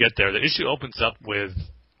before we get there, the issue opens up with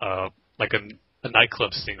like a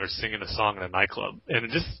nightclub singer singing a song in a nightclub. And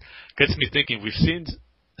it just gets me thinking, we've seen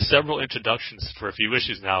several introductions for a few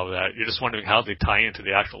issues now that you're just wondering how they tie into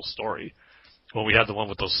the actual story. Well, we had the one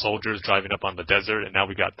with those soldiers driving up on the desert, and now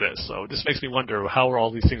we got this. So it just makes me wonder how are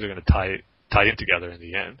all these things are going to tie in together in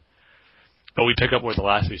the end. But we pick up where the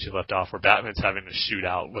last issue left off, where Batman's having a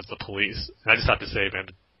shootout with the police. And I just have to say, man,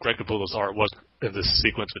 Greg Capullo's artwork in this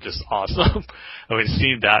sequence was just awesome. I mean,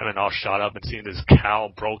 seeing Batman all shot up and seeing his cowl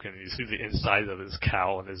broken, and you see the inside of his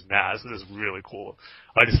cowl and his mask, it is really cool.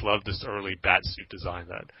 I just love this early Batsuit design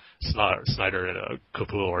that Snyder and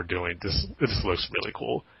Capullo are doing. It just looks really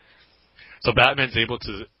cool. So Batman's able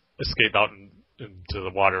to escape out into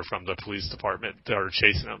the water from the police department that are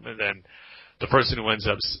chasing him, and then the person who ends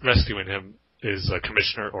up rescuing him is a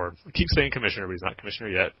commissioner, or I keep saying commissioner, but he's not commissioner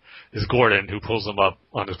yet, is Gordon, who pulls him up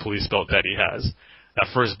on his police belt that he has.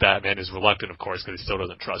 At first, Batman is reluctant, of course, because he still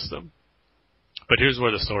doesn't trust him. But here's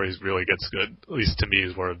where the story really gets good, at least to me,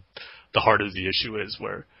 is where the heart of the issue is,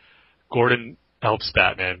 where Gordon helps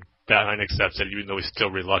Batman. Batman accepts it, even though he's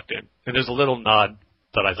still reluctant. And there's a little nod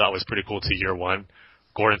that I thought was pretty cool to year one.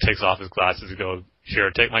 Gordon takes off his glasses and goes,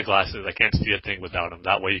 "Here, take my glasses. I can't see a thing without them.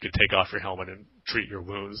 That way you can take off your helmet and treat your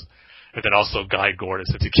wounds." And then also guide Gordon,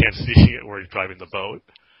 since he can't see it where he's driving the boat.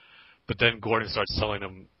 But then Gordon starts telling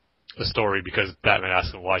him a story because Batman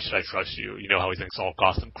asks him, "Why should I trust you? You know how he thinks all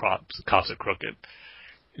Gotham cops are crooked."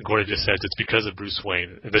 And Gordon just says, "It's because of Bruce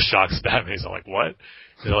Wayne." And this shocks Batman. He's all like, "What?"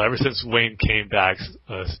 Ever since Wayne came back,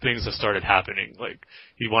 things have started happening. Like,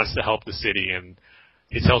 he wants to help the city, and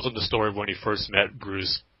he tells him the story of when he first met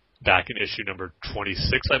Bruce back in issue number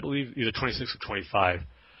 26, I believe, either 26 or 25,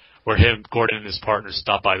 where Gordon and his partner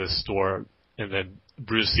stop by the store, and then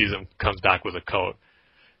Bruce sees him, comes back with a coat.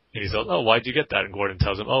 And he's like, "Oh, why'd you get that?" And Gordon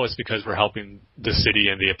tells him, "Oh, it's because we're helping the city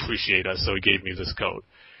and they appreciate us, so he gave me this coat."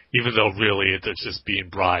 Even though really it's just being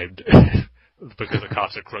bribed because the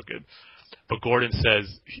cops are crooked. But Gordon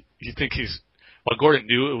says while Gordon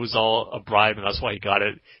knew it was all a bribe and that's why he got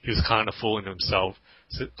it, he was kind of fooling himself,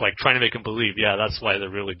 like trying to make him believe, yeah, that's why they're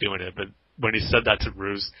really doing it. But when he said that to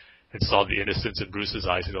Bruce and saw the innocence in Bruce's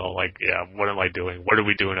eyes, he's all like, "Yeah, what am I doing? What are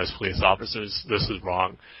we doing as police officers? This is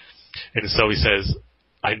wrong." And so he says,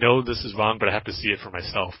 "I know this is wrong, but I have to see it for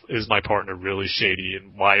myself. Is my partner really shady,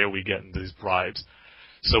 and why are we getting these bribes?"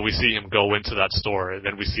 So we see him go into that store, and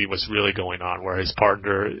then we see what's really going on, where his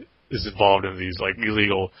partner is involved in these like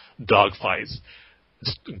illegal dog fights.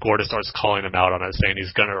 Gordon starts calling him out on it, saying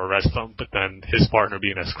he's going to arrest them, but then his partner,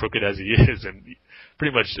 being as crooked as he is and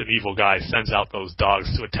pretty much an evil guy, sends out those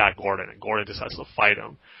dogs to attack Gordon, and Gordon just has to fight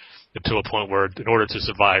him to a point where, in order to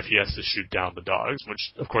survive, he has to shoot down the dogs,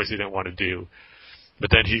 which, of course, he didn't want to do.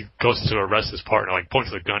 But then he goes to arrest his partner, like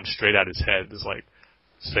points the gun straight at his head, is like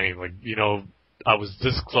saying, like, I was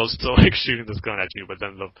this close to like shooting this gun at you, but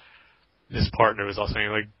then his partner was also saying,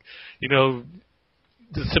 like,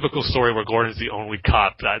 the typical story where Gordon's the only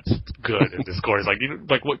cop that's good, and this Gordon's like,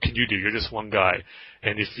 like, what can you do? You're just one guy,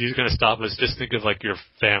 and if you're gonna stop us, just think of like your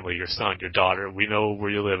family, your son, your daughter. We know where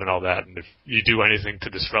you live and all that, and if you do anything to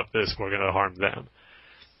disrupt this, we're gonna harm them.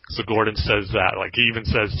 So Gordon says that, like, he even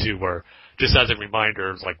says too, where just as a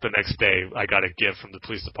reminder, like the next day, I got a gift from the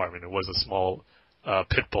police department. It was a small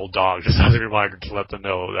pit bull dog, just as a reminder to let them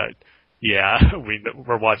know that, yeah,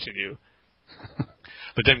 we're watching you.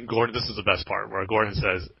 But then Gordon, this is the best part, where Gordon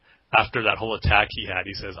says, after that whole attack he had,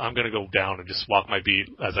 he says, "I'm going to go down and just walk my beat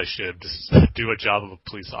as I should, just do a job of a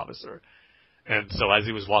police officer." And so as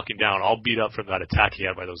he was walking down, all beat up from that attack he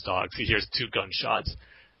had by those dogs, he hears 2 gunshots.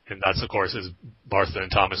 And that's, of course, is Martha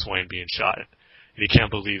and Thomas Wayne being shot. And he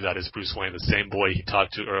can't believe that is Bruce Wayne, the same boy he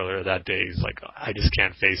talked to earlier that day. He's like, I just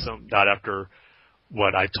can't face him, not after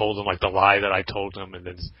what I told him, like the lie that I told him, and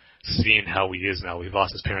then seeing how he is now. He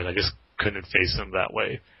lost his parents. I just couldn't face him that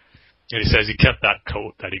way. And he says he kept that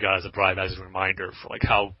coat that he got as a bribe as a reminder for like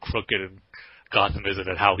how crooked and Gotham is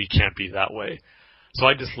and how he can't be that way. So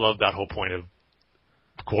I just love that whole point of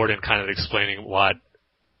Gordon kind of explaining what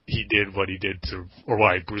he did to, or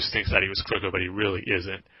why Bruce thinks that he was crooked, but he really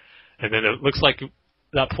isn't. And then it looks like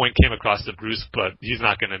that point came across to Bruce, but he's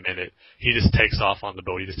not going to admit it. He just takes off on the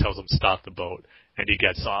boat. He just tells him stop the boat, and he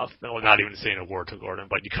gets off. Not even saying a word to Gordon,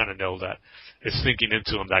 but you kind of know that it's sinking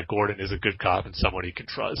into him that Gordon is a good cop and someone he can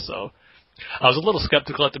trust. So I was a little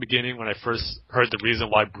skeptical at the beginning when I first heard the reason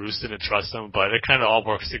why Bruce didn't trust him, but it kind of all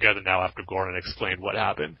works together now after Gordon explained what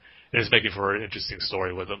happened. And it's making for an interesting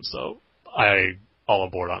story with him, so I all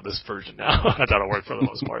aboard on this version now. I thought it worked for the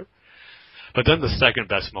most part. But then the second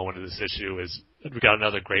best moment of this issue is we got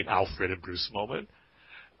another great Alfred and Bruce moment.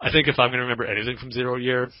 I think if I'm going to remember anything from Zero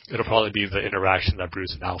Year, it'll probably be the interaction that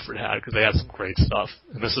Bruce and Alfred had, because they had some great stuff.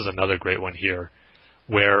 And this is another great one here,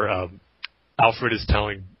 where Alfred is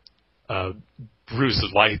telling Bruce is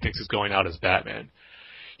why he thinks he's going out as Batman.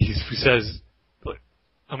 He says,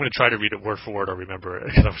 I'm going to try to read it word for word or remember it,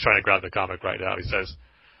 because I'm trying to grab the comic right now. He says,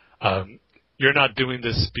 you're not doing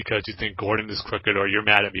this because you think Gordon is crooked, or you're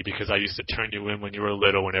mad at me because I used to turn you in when you were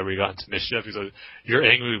little whenever you got into mischief. He says, you're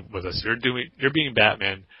angry with us. You're being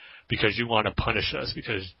Batman because you want to punish us,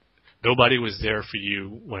 because nobody was there for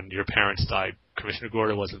you when your parents died. Commissioner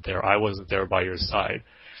Gordon wasn't there. I wasn't there by your side.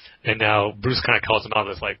 And now Bruce kind of calls him out.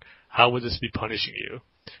 It's like, how would this be punishing you?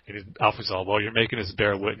 And Alfred's all, well, you're making us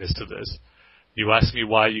bear witness to this. You ask me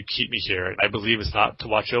why you keep me here, and I believe it's not to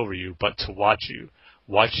watch over you, but to watch you.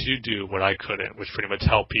 Watch you do what I couldn't, which pretty much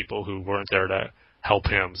help people who weren't there to help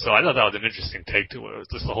him. So I thought that was an interesting take to it. It was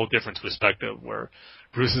just a whole different perspective where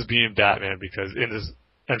Bruce is being Batman because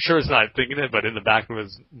I'm sure it's not thinking it, but in the back of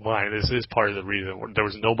his mind, this is part of the reason. There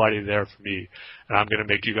was nobody there for me, and I'm going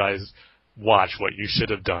to make you guys watch what you should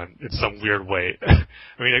have done in some weird way.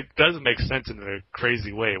 I mean, it doesn't make sense in a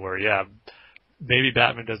crazy way where, yeah, maybe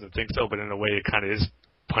Batman doesn't think so, but in a way it kind of is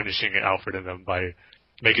punishing Alfred and them by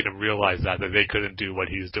making them realize that they couldn't do what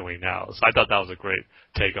he's doing now. So I thought that was a great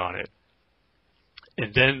take on it.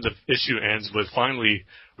 And then the issue ends with finally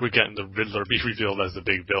we're getting the Riddler be revealed as the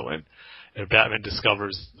big villain. And Batman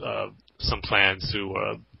discovers some plans it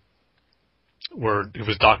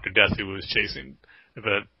was Dr. Death who was chasing.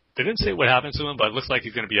 But they didn't say what happened to him, but it looks like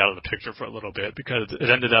he's going to be out of the picture for a little bit because it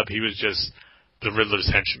ended up he was just the Riddler's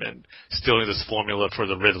henchman, stealing this formula for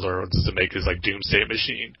the Riddler just to make his like doomsday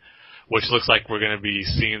machine, which looks like we're going to be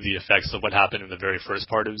seeing the effects of what happened in the very first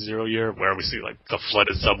part of Zero Year, where we see like the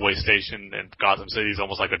flooded subway station and Gotham City is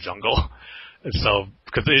almost like a jungle. And so,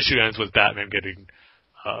 because the issue ends with Batman getting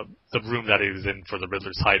the room that he was in for the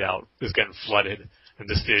Riddler's hideout is getting flooded, and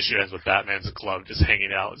the issue ends with Batman's glove just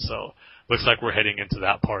hanging out. So, looks like we're heading into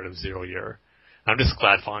that part of Zero Year. I'm just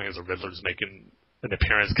glad finally the Riddler's making an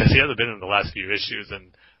appearance because he hasn't been in the last few issues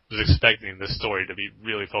and was expecting this story to be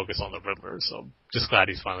really focused on the Riddler. So just glad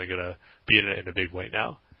he's finally going to be in it in a big way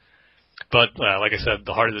now. But like I said,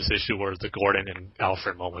 the heart of this issue was the Gordon and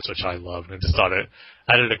Alfred moments, which I loved. And just thought it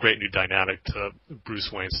added a great new dynamic to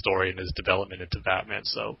Bruce Wayne's story and his development into Batman.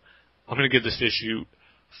 So I'm going to give this issue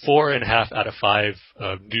 4.5 out of 5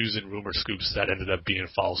 news and rumor scoops that ended up being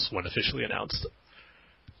false when officially announced.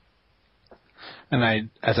 And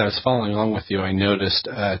as I was following along with you, I noticed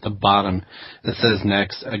at the bottom it says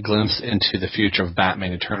next, a glimpse into the future of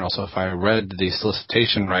Batman Eternal. So if I read the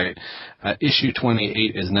solicitation right, issue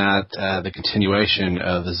 28 is not the continuation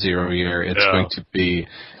of the Zero Year. It's going to be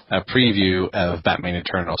a preview of Batman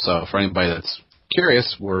Eternal. So for anybody that's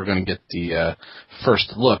curious, we're going to get the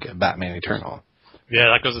first look at Batman Eternal.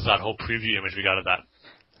 Yeah, that goes with that whole preview image we got of that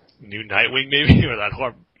new Nightwing, maybe, or that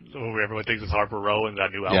where everyone thinks it's Harper Row and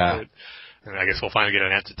that new outfit. Yeah. And I guess we'll finally get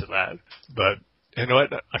an answer to that. But you know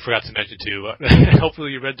what? I forgot to mention, too,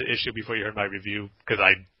 hopefully you read the issue before you heard my review, because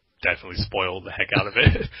I definitely spoiled the heck out of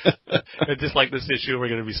it. And just like this issue, we're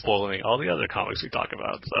going to be spoiling all the other comics we talk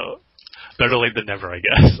about. So better late than never, I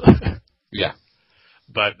guess. Yeah.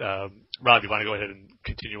 But, Rob, you want to go ahead and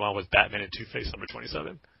continue on with Batman and Two-Face number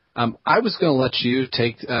 27? I was going to let you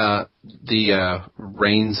take the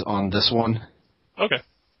reins on this one. Okay.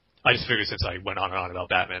 I just figured since I went on and on about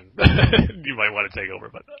Batman, you might want to take over,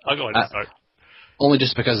 but I'll go ahead and start. Only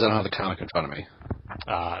just because I don't have the comic in front of me.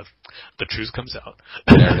 The truth comes out.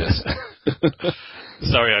 There it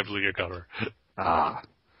is. Sorry, I blew your cover.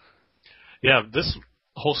 Yeah, this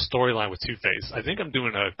whole storyline with Two-Face, I think I'm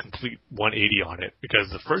doing a complete 180 on it,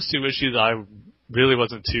 because the first 2 issues I really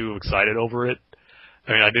wasn't too excited over it.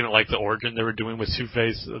 I mean, I didn't like the origin they were doing with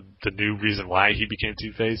Two-Face, the new reason why he became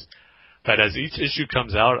Two-Face. But as each issue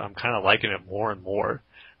comes out, I'm kind of liking it more and more.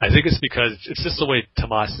 I think it's because it's just the way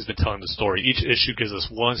Tomas has been telling the story. Each issue gives us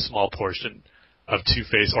one small portion of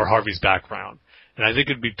Two-Face or Harvey's background. And I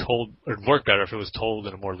think it'd work better if it was told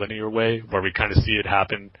in a more linear way, where we kind of see it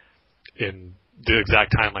happen in the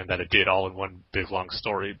exact timeline that it did, all in one big, long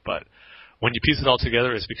story. But when you piece it all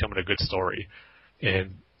together, it's becoming a good story.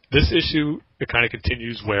 And this issue, it kind of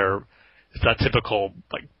continues where it's that typical,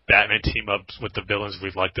 like, Batman team-ups with the villains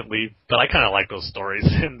reluctantly, but I kind of like those stories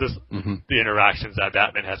and the interactions that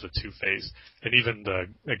Batman has with Two-Face, and even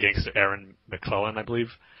the gangster Erin McClellan, I believe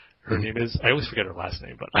her name is. I always forget her last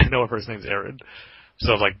name, but I know her first name's Erin.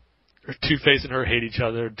 So, like, Two-Face and her hate each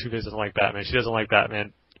other. Two-Face doesn't like Batman. She doesn't like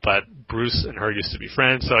Batman, but Bruce and her used to be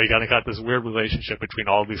friends, so you kind of got this weird relationship between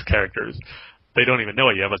all these characters. They don't even know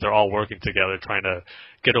it yet, but they're all working together trying to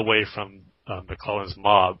get away from McClellan's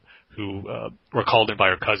mob, who were called in by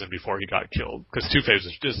her cousin before he got killed. Because Two-Face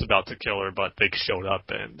was just about to kill her, but they showed up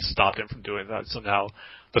and stopped him from doing that. So now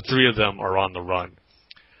the 3 of them are on the run.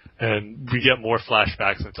 And we get more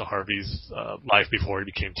flashbacks into Harvey's life before he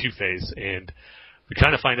became Two-Face. And we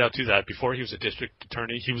kind of find out, too, that before he was a district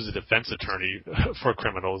attorney, he was a defense attorney for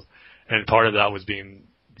criminals. And part of that was being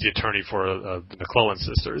the attorney for the McClellan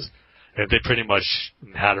sisters. And they pretty much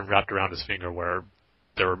had him wrapped around his finger where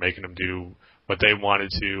they were making him do what they wanted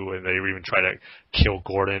to, and they even try to kill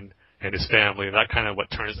Gordon and his family, and that kind of what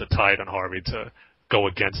turns the tide on Harvey to go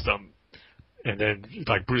against them. And then,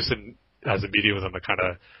 like, Bruce has a meeting with him to kind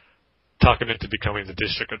of talk him into becoming the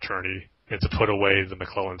district attorney and to put away the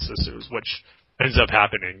McClellan sisters, which ends up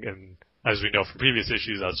happening. And as we know from previous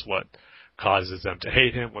issues, that's what causes them to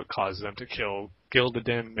hate him, what causes them to kill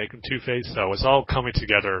Gildadan, make him Two-Face. So it's all coming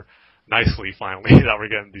together nicely finally that we're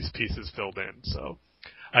getting these pieces filled in. So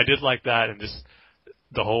I did like that, and just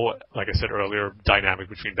the whole, like I said earlier, dynamic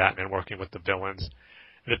between Batman working with the villains.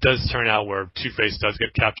 And it does turn out where Two-Face does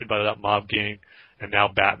get captured by that mob gang, and now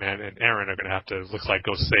Batman and Aaron are going to have to, looks like,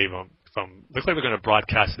 go save him. Looks like they're going to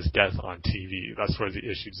broadcast his death on TV. That's where the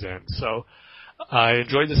issue's in. So I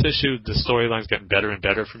enjoyed this issue. The storyline's getting better and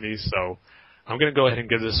better for me, so I'm going to go ahead and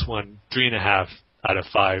give this one 3.5 out of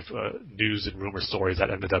 5 news and rumor stories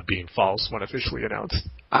that ended up being false when officially announced.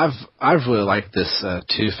 I've really liked this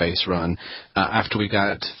Two-Face run. After we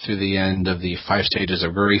got through the end of the 5 Stages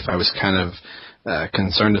of Grief, I was kind of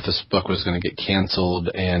concerned if this book was going to get canceled,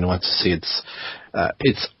 and went to see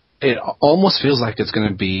it almost feels like it's going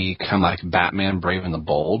to be kind of like Batman Brave and the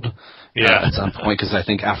Bold at some point, because I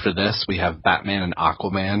think after this we have Batman and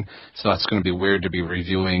Aquaman, so that's going to be weird to be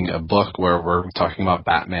reviewing a book where we're talking about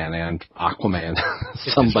Batman and Aquaman.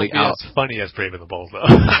 Somebody out. It's funny as Brave and the Bold, though.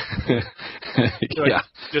 Yeah.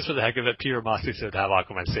 Just for the heck of it, Peter Mossy said to have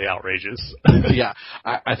Aquaman say outrageous. Yeah,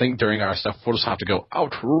 I think during our stuff we'll just have to go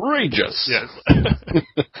outrageous. Yes.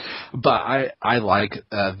 But I like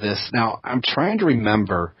this. Now I'm trying to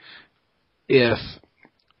remember if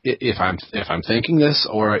I'm thinking this,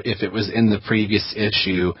 or if it was in the previous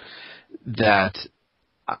issue, that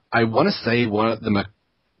I want to say one of the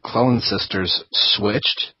McClellan sisters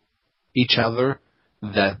switched each other,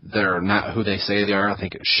 that they're not who they say they are. I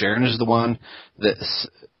think Sharon is the one that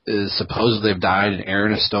is supposedly have died, and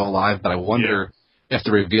Aaron is still alive, but I wonder if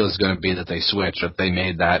the reveal is going to be that they switched, or if they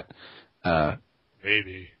made that...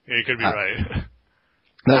 Maybe. You could be right.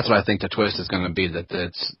 That's what I think the twist is going to be, that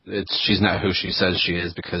it's she's not who she says she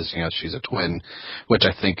is, because she's a twin, which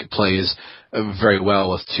I think plays very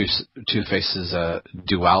well with Two-Face's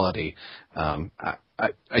duality. I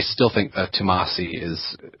still think that Tomasi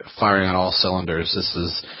is firing on all cylinders. This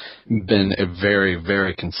has been a very,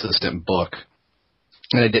 very consistent book,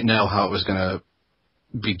 and I didn't know how it was going to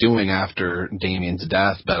be doing after Damian's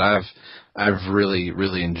death, but I've really,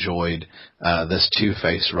 really enjoyed this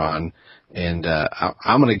Two-Face run. And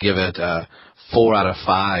I'm going to give it 4 out of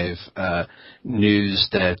 5 news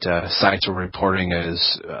that sites are reporting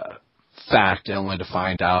as fact, only to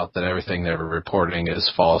find out that everything they were reporting is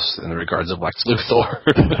false in regards of Lex Luthor.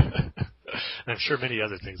 I'm sure many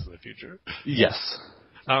other things in the future. Yes.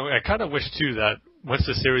 I kind of wish, too, that once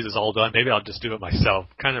the series is all done, maybe I'll just do it myself,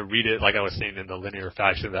 kind of read it, like I was saying, in the linear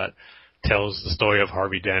fashion that tells the story of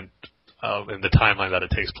Harvey Dent and the timeline that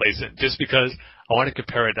it takes place in, just because I want to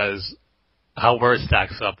compare it as where it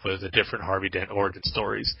stacks up with the different Harvey Dent origin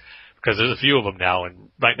stories, because there's a few of them now, and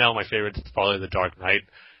right now my favorite is probably The Dark Knight,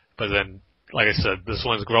 but then, like I said, this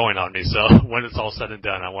one's growing on me, so when it's all said and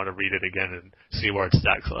done, I want to read it again and see where it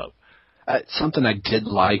stacks up. Something I did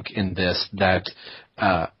like in this, that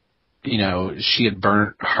she had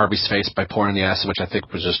burnt Harvey's face by pouring the acid, which I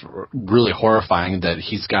think was just really horrifying, that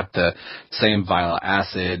he's got the same vial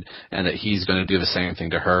acid and that he's going to do the same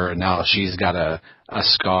thing to her. And now she's got a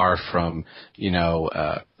scar from,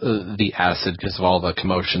 the acid because of all the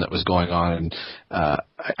commotion that was going on. And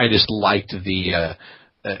I just liked a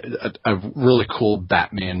really cool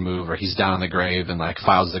Batman move where he's down in the grave and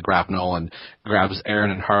files the grapnel and grabs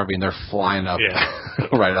Aaron and Harvey, and they're flying up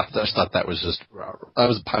right off. I just thought that was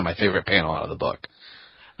probably my favorite panel out of the book.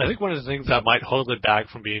 I think one of the things that might hold it back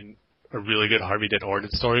from being a really good Harvey Dent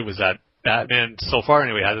origin story was that Batman, so far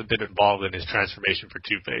anyway, hasn't been involved in his transformation for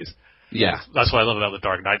Two-Face. Yeah. That's what I love about The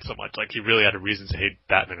Dark Knight so much. He really had a reason to hate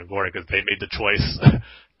Batman and Gordon, because they made the choice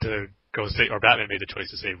to go save, or Batman made the choice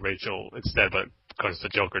to save Rachel instead, but because the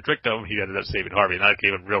Joker tricked him, he ended up saving Harvey, and that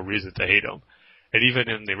gave him real reason to hate him. And even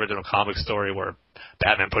in the original comic story where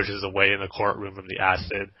Batman pushes away in the courtroom from the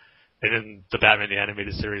acid, and in the Batman the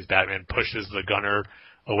Animated Series, Batman pushes the gunner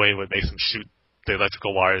away, what makes him shoot the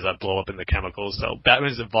electrical wires that blow up in the chemicals. So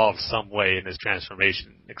Batman's involved some way in his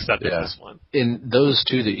transformation, except in this one. In those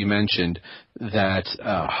two that you mentioned, that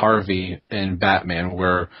Harvey and Batman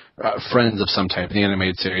were friends of some type. In the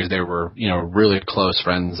animated series, they were, really close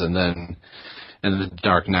friends, and then in The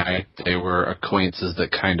Dark Knight, they were acquaintances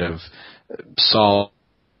that kind of saw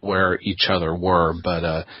where each other were.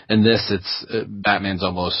 But in this, it's Batman's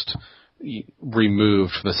almost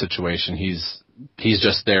removed from the situation. He's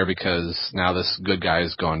just there because now this good guy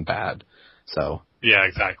is going bad. So yeah,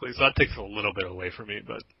 exactly. So that takes a little bit away from me.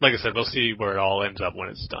 But like I said, we'll see where it all ends up when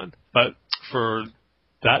it's done. But for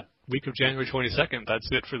that week of January 22nd, that's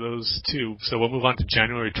it for those two. So we'll move on to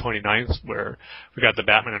January 29th, where we got the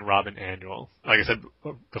Batman and Robin annual. Like I said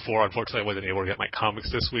before, unfortunately I wasn't able to get my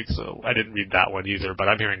comics this week, so I didn't read that one either, but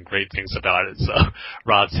I'm hearing great things about it. So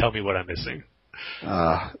Rob, tell me what I'm missing.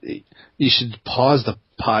 You should pause the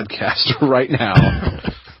podcast right now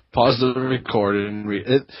pause the record and read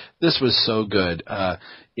it. This was so good.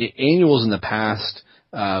 Annuals in the past,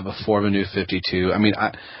 before the New 52. I mean,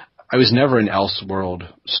 I was never an Elseworld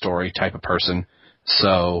story type of person,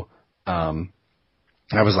 so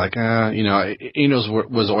I was like, Annuals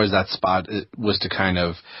was always that spot. It was to kind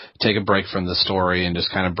of take a break from the story and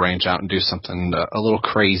just kind of branch out and do something a little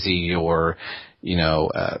crazy, or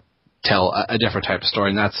tell a different type of story,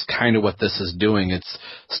 and that's kind of what this is doing. It's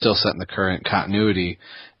still set in the current continuity,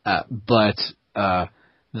 but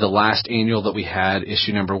the last annual that we had,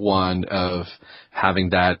 issue number 1, of having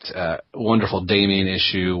that wonderful Damian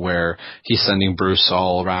issue where he's sending Bruce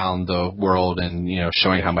all around the world and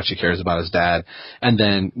showing how much he cares about his dad, and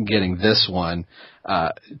then getting this one.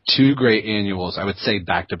 2 great annuals, I would say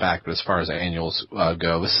back to back, but as far as annuals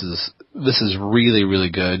go, this is really,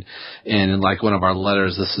 really good. And like one of our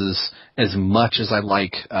letters, this is, as much as I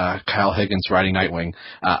like Kyle Higgins writing Nightwing,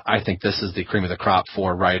 I think this is the cream of the crop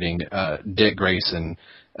for writing Dick Grayson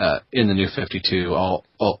in the New 52.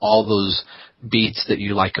 All those beats that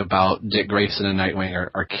you like about Dick Grayson and Nightwing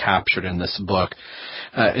are captured in this book.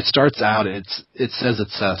 It starts out, it says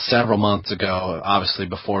it's several months ago, obviously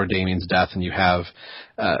before Damian's death, and you have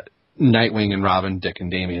Nightwing and Robin, Dick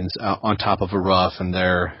and Damian's on top of a roof, and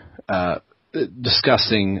they're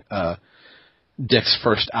discussing Dick's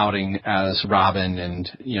first outing as Robin,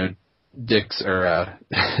 and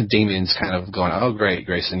Damian's kind of going, "Oh, great,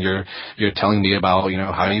 Grayson, you're telling me about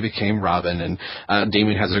how you became Robin." And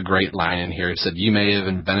Damian has a great line in here. He said, "You may have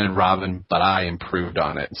invented Robin, but I improved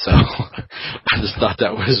on it." So I just thought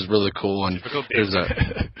that was really cool. And there's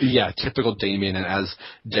typical Damian. And as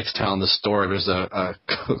Dick's telling the story, there's a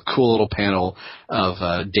cool little panel of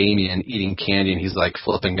Damian eating candy, and he's like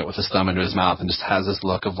flipping it with his thumb into his mouth, and just has this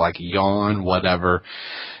look of like yawn, whatever,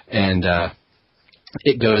 and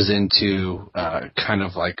it goes into kind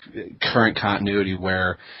of like current continuity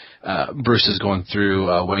where Bruce is going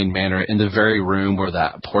through Wayne Manor in the very room where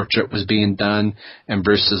that portrait was being done, and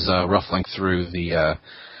Bruce is ruffling through the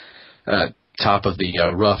top of the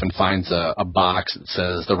roof and finds a box that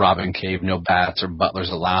says "The Robin Cave, no bats or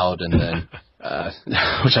butlers allowed," and then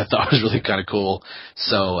which I thought was really kind of cool.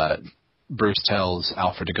 So Bruce tells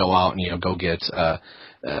Alfred to go out and go get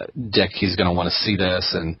Dick. He's going to want to see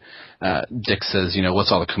this, and Dick says,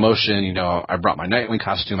 "What's all the commotion? I brought my Nightwing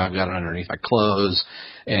costume. I've got it underneath my clothes."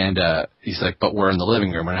 And he's like, "But we're in the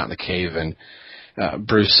living room. We're not in the cave." And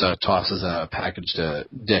Bruce tosses a package to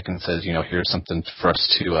Dick and says, "Here's something for us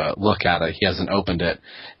to look at." He hasn't opened it,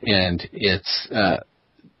 and it's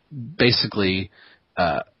basically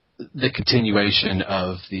the continuation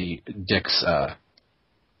of the Dick's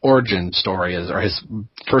origin story, or his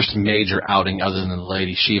first major outing other than the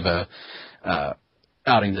Lady Shiva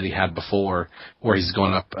outing that he had before, where he's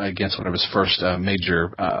going up against one of his first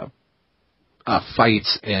major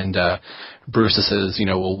fights, and Bruce says,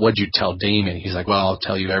 "Well, what'd you tell Damian?" He's like, "Well, I'll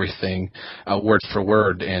tell you everything word for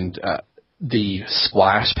word." And the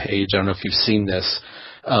splash page, I don't know if you've seen this,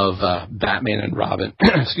 of Batman and Robin,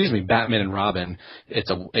 Batman and Robin,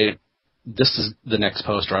 this is the next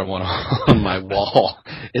poster I want on my wall.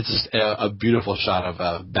 It's just a beautiful shot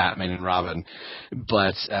of Batman and Robin.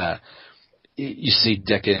 But you see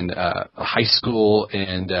Dick in high school,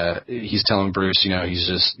 and he's telling Bruce,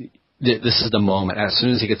 this is the moment. As soon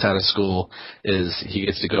as he gets out of school, he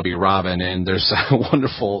gets to go be Robin, and there's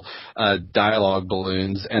wonderful dialogue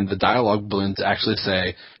balloons, and the dialogue balloons actually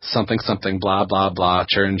say something something blah blah blah,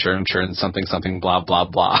 churn churn churn, something something blah blah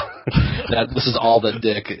blah. This is all that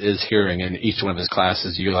Dick is hearing in each one of his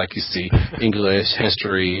classes. You see English,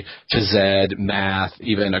 history, phys ed, math,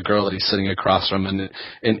 even a girl that he's sitting across from,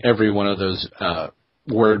 and every one of those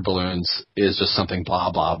word balloons is just something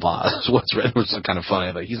blah blah blah. That's what's written, which is kind of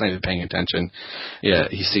funny, but he's not even paying attention. Yeah,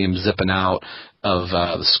 you see him zipping out of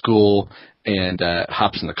the school and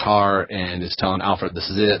hops in the car and is telling Alfred, "This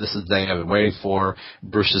is it. This is the day I've been waiting for.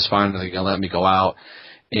 Bruce is finally going to let me go out."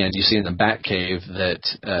 And you see in the Batcave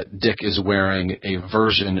that Dick is wearing a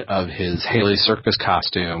version of his Haley Circus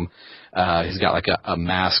costume. He's got like a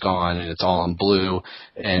mask on, and it's all in blue,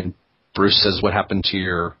 and Bruce says, "What happened to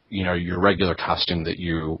your regular costume that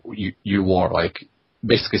you wore?" Like,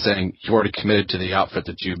 basically saying, "You already committed to the outfit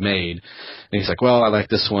that you've made." And he's like, "Well, I like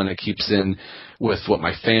this one. It keeps in with what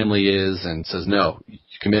my family is." And says, "No, you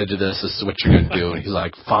committed to this. This is what you're going to do." And he's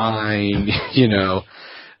like, "Fine,"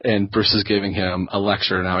 And Bruce is giving him a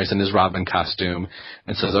lecture. Now he's in his Robin costume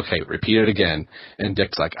and says, "Okay, repeat it again." And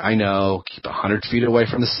Dick's like, "I know, keep 100 feet away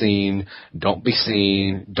from the scene. Don't be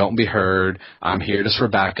seen. Don't be heard. I'm here just for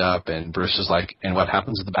backup." And Bruce is like, "And what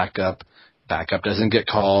happens with the backup?" backup doesn't get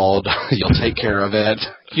called. You'll take care of it,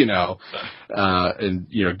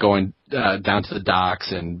 and, going down to the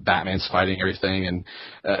docks, and Batman's fighting everything, and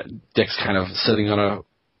Dick's kind of sitting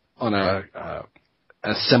on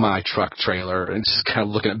a semi-truck trailer and just kind of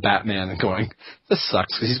looking at Batman and going, this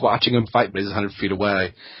sucks, because he's watching him fight, but he's 100 feet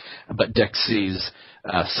away. But Dick sees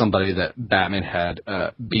somebody that Batman had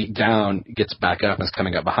beat down, gets back up, and is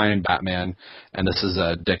coming up behind Batman, and this is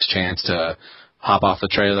Dick's chance to hop off the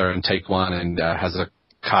trailer and take one, and has a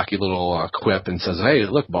cocky little quip and says, hey,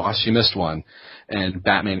 look, boss, you missed one. And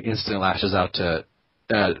Batman instantly lashes out to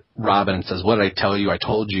Robin and says, what did I tell you? I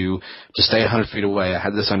told you to stay 100 feet away. I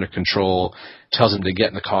had this under control. Tells him to get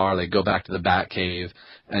in the car. They go back to the Batcave,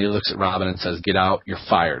 and he looks at Robin and says, get out. You're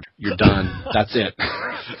fired. You're done. That's it.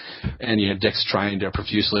 And, Dick's trying to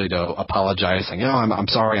profusely to apologize, saying, I'm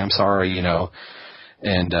sorry. And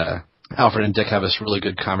Alfred and Dick have this really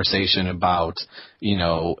good conversation about,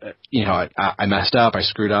 I messed up, I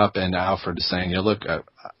screwed up, and Alfred is saying, look,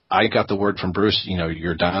 I got the word from Bruce,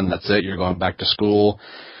 you're done, that's it, you're going back to school.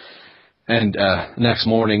 And next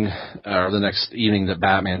morning, or the next evening that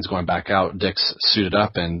Batman's going back out, Dick's suited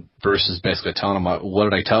up, and Bruce is basically telling him, what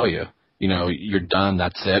did I tell you? You're done,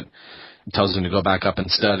 that's it. He tells him to go back up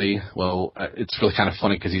and study. Well, it's really kind of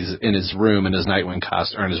funny because he's in his room in his Nightwing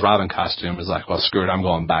costume, or in his Robin costume, is like, well, screw it, I'm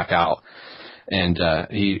going back out. And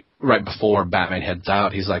he, right before Batman heads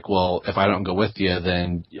out, he's like, well, if I don't go with you,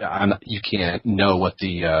 then you can't know what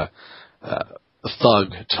the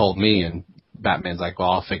thug told me. And Batman's like,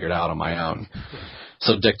 well, I'll figure it out on my own.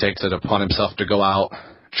 So Dick takes it upon himself to go out,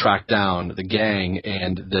 track down the gang,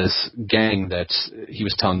 and this gang that he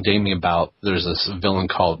was telling Damian about, there's this villain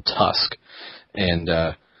called Tusk. And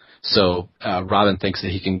so Robin thinks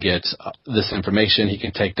that he can get this information, he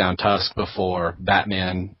can take down Tusk before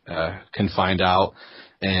Batman can find out,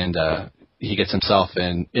 and he gets himself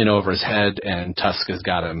in over his head, and Tusk has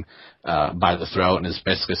got him by the throat and is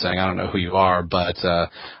basically saying, I don't know who you are, but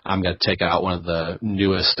I'm going to take out one of the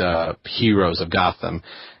newest heroes of Gotham.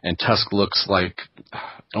 And Tusk looks like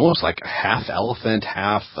almost like half elephant,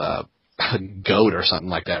 half goat or something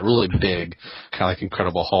like that, really big, kind of like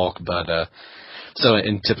Incredible Hulk. But so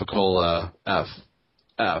in typical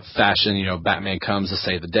fashion, Batman comes to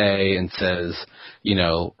save the day and says,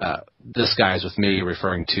 this guy's with me,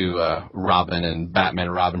 referring to Robin, and Batman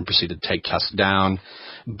and Robin proceed to take Tusk down.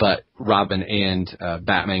 But Robin and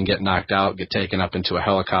Batman get knocked out, get taken up into a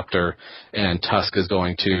helicopter, and Tusk is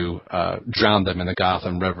going to drown them in the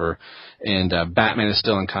Gotham River. And Batman is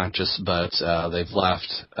still unconscious, but they've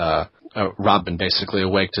left Robin basically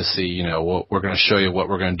awake to see, we're going to show you what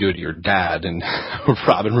we're going to do to your dad. And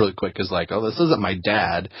Robin really quick is like, oh, this isn't my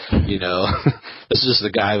dad, this is just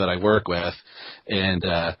the guy that I work with. And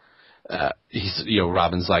he's,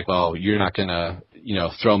 Robin's like, well, you're not going to,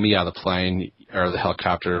 throw me out of the plane or the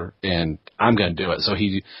helicopter, and I'm going to do it. So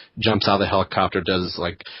he jumps out of the helicopter, does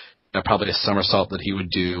like probably a somersault that he would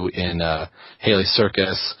do in Haley's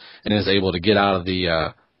Circus, and is able to get out of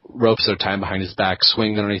the ropes that are tied behind his back,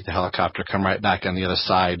 swing underneath the helicopter, come right back on the other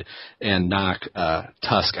side, and knock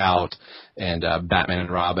Tusk out. And Batman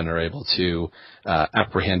and Robin are able to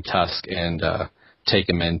apprehend Tusk and take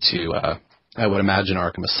him into, I would imagine,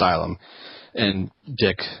 Arkham Asylum. And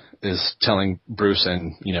Dick is telling Bruce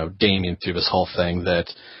and, Damian through this whole thing that,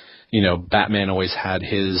 Batman always had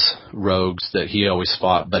his rogues that he always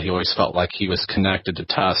fought, but he always felt like he was connected to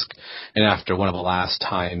Tusk. And after one of the last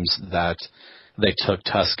times that they took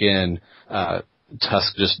Tusk in,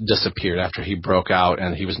 Tusk just disappeared after he broke out,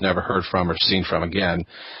 and he was never heard from or seen from again.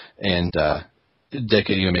 And Dick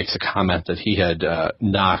even makes a comment that he had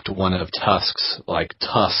knocked one of Tusk's,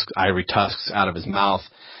 ivory tusks out of his mouth,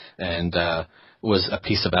 and was a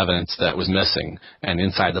piece of evidence that was missing. And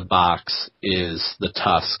inside the box is the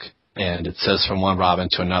tusk, and it says from one Robin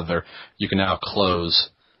to another, you can now close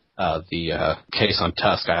the case on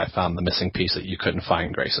Tusk. I found the missing piece that you couldn't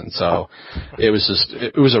find, Grayson. So it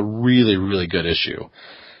was a really, really good issue.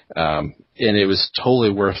 And it was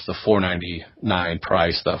totally worth the $4.99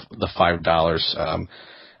 price, the $5.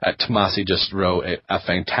 Tomasi just wrote a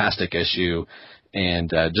fantastic issue, and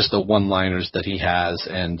just the one-liners that he has,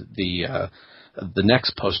 and the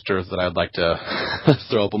next poster that I'd like to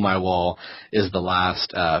throw up on my wall is the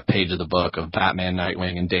last page of the book of Batman,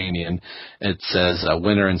 Nightwing, and Damian. It says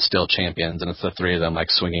winner and still champions, and it's the three of them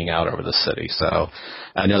swinging out over the city. So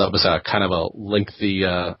I know that was kind of a lengthy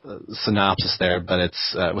synopsis there, but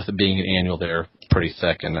it's with it being an annual, they're pretty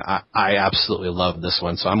thick, and I absolutely love this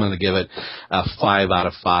one. So I'm going to give it a 5 out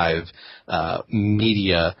of 5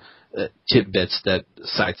 media tidbits that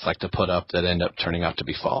sites like to put up that end up turning out to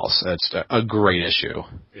be false. It's a great issue.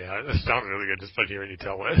 Yeah, it sounded really good just by hearing you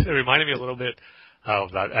tell it. It reminded me a little bit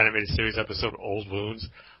of that animated series episode, Old Wounds.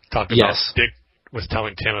 Talked about Dick was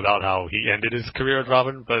telling Tim about how he ended his career as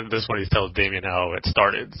Robin, but this one he tells Damian how it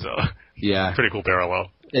started. So yeah, pretty cool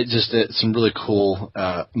parallel. It's some really cool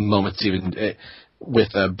moments even with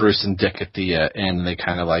Bruce and Dick at the end. They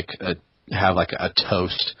kind of have like a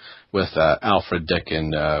toast with Alfred, Dick,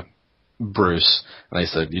 and Bruce. And they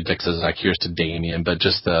said, Dick says like, here's to Damian, but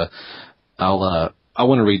just I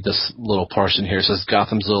want to read this little portion here. It says,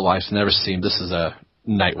 Gotham's little life never seemed. This is a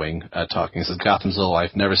Nightwing talking. It says, Gotham's little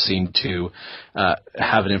life never seemed to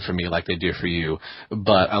have it in for me like they do for you,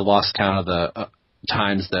 but I lost count of the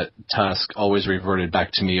times that Tusk always reverted back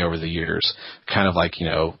to me over the years. Kind of like,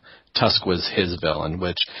 Tusk was his villain,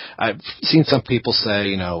 which I've seen some people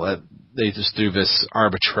say, they just threw this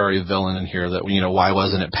arbitrary villain in here that, why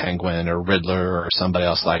wasn't it Penguin or Riddler or somebody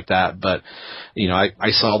else like that? But,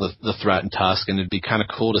 I saw the threat in Tusk, and it'd be kind of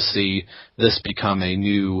cool to see this become a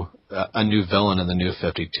new villain in the New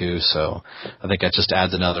 52. So I think that just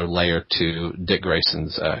adds another layer to Dick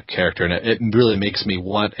Grayson's character, and it really makes me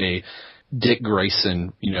want a Dick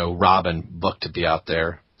Grayson, Robin book to be out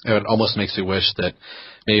there. It almost makes me wish that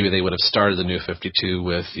maybe they would have started the New 52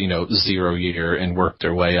 with, 0 Year and worked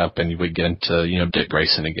their way up, and you would get into, Dick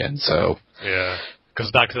Grayson again. So yeah, goes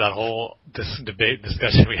back to that whole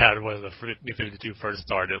discussion we had when the New 52 first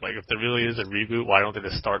started. Like, if there really is a reboot, why don't they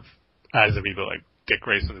just start as a reboot, like Dick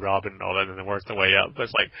Grayson's Robin and all that, and then work their way up? But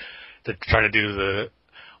it's like they're trying to do the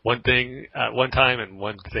one thing at one time and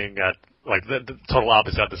one thing at the total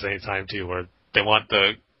opposite at the same time too, where they want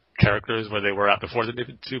the characters where they were at before the New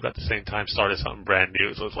 52, but at the same time started something brand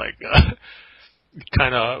new. So it's like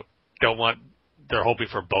kind of don't want. They're hoping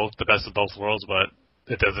for the best of both worlds, but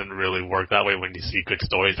it doesn't really work that way when you see good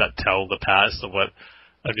stories that tell the past of what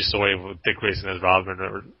a new story with Dick Grayson as Robin,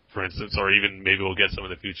 or for instance, or even maybe we'll get some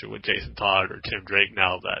in the future with Jason Todd or Tim Drake.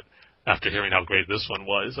 Now that after hearing how great this one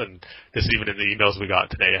was, and just even in the emails we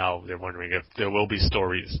got today, how they're wondering if there will be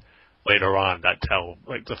stories later on that tell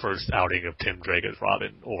like the first outing of Tim Drake as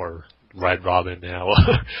Robin, or Red Robin now,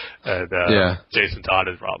 and Jason Todd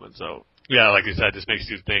as Robin. So yeah, like you said, this makes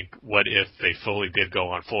you think, what if they fully did go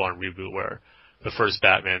on full on reboot where the first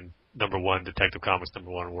Batman #1, Detective Comics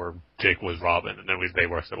 #1, where Jake was Robin, and then they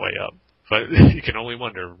worked their way up. But you can only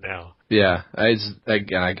wonder now. Yeah, I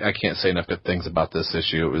can't say enough good things about this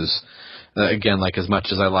issue. It was, again, like as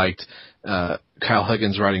much as I liked Kyle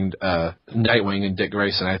Higgins writing Nightwing and Dick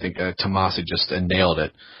Grayson, I think Tomasi just nailed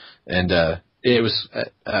it. And it was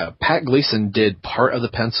Pat Gleason did part of the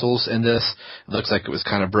pencils in this. It looks like it was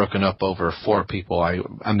kind of broken up over 4 people, I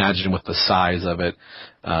imagine, with the size of it.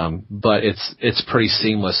 But it's pretty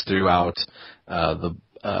seamless throughout the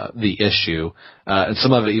issue, and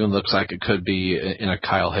some of it even looks like it could be in a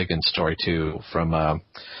Kyle Higgins story too. From I'm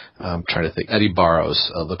trying to think, Eddie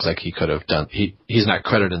Barrows looks like he could have done. He's not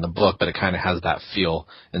credited in the book, but it kind of has that feel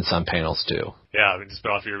in some panels too. Yeah, I mean, just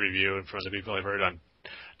off your review and from the people I've heard on,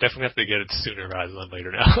 definitely have to get it sooner rather than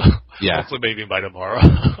later now. Yeah, hopefully maybe by tomorrow.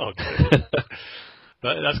 Okay.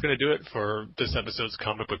 But that's going to do it for this episode's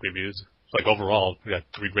comic book reviews. Like, overall, we got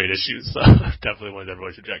 3 great issues, so definitely one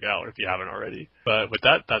everyone should check out if you haven't already. But with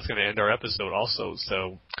that, that's going to end our episode also.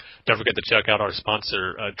 So don't forget to check out our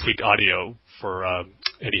sponsor, Tweaked Audio, for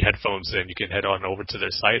any headphones, and you can head on over to their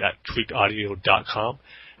site at tweakedaudio.com.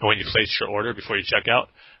 And when you place your order, before you check out,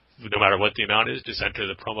 no matter what the amount is, just enter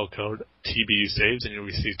the promo code TBUSaves, and you'll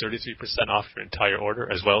receive 33% off your entire order,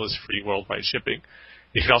 as well as free worldwide shipping.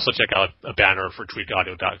 You can also check out a banner for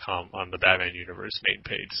tweakedaudio.com on the Batman Universe main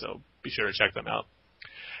page, so be sure to check them out.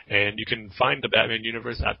 And you can find the Batman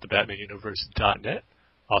Universe at thebatmanuniverse.net,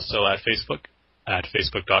 also at Facebook, at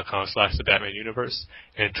facebook.com/thebatmanuniverse,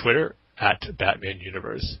 and Twitter at Batman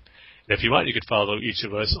Universe. And if you want, you can follow each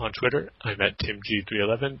of us on Twitter. I'm at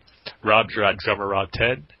TimG311, Rob, you're at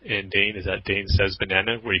DrummerRob10, and Dane is at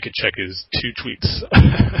DaneSaysBanana, where you can check his 2 tweets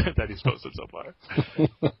that he's posted so far.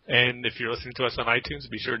 And if you're listening to us on iTunes,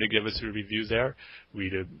 be sure to give us your reviews there.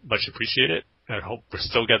 We'd much appreciate it. I hope we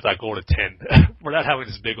still get that goal to 10. We're not having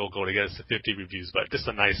this big old goal to get us to 50 reviews, but just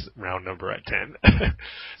a nice round number at 10.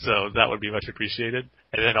 So that would be much appreciated.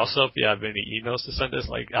 And then also, if you have any emails to send us,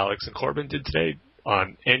 like Alex and Corbin did today,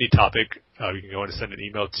 on any topic, you can go and send an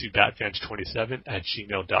email to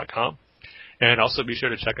batfans27@gmail.com. And also be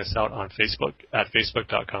sure to check us out on Facebook at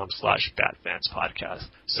facebook.com/batfanspodcast.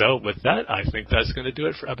 So with that, I think that's going to do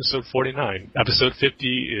it for episode 49. Episode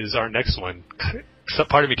 50 is our next one. some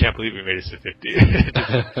part of me can't believe we made it to 50.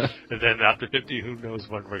 And then after 50, who knows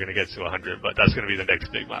when we're going to get to 100, but that's going to be the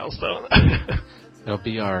next big milestone. It'll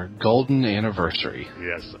be our golden anniversary.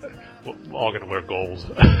 Yes. We're all going to wear gold.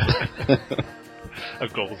 A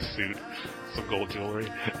gold suit, some gold jewelry.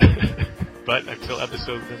 But until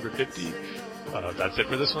episode number 50, that's it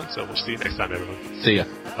for this one, so we'll see you next time, everyone. See ya.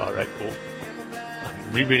 Alright, cool.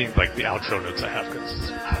 I'm rereading, like, the outro notes I have,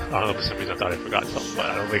 because I don't know, for some reason I thought I forgot something, but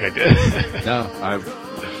I don't think I did. No, I'm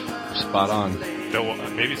spot on. No,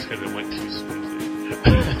 maybe it's because it went too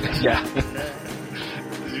smoothly. Yeah.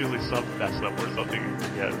 There's usually some mess up or something,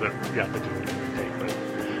 that you have to do it in a take, but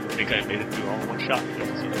I think I made it through all in one shot,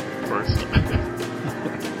 first.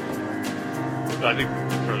 So I think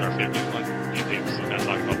for our 50th one, you think so I'm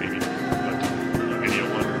talking about maybe a video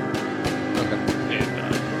one. Okay.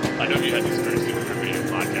 And I know you had experience with your video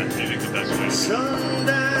podcast. Do you think the best way to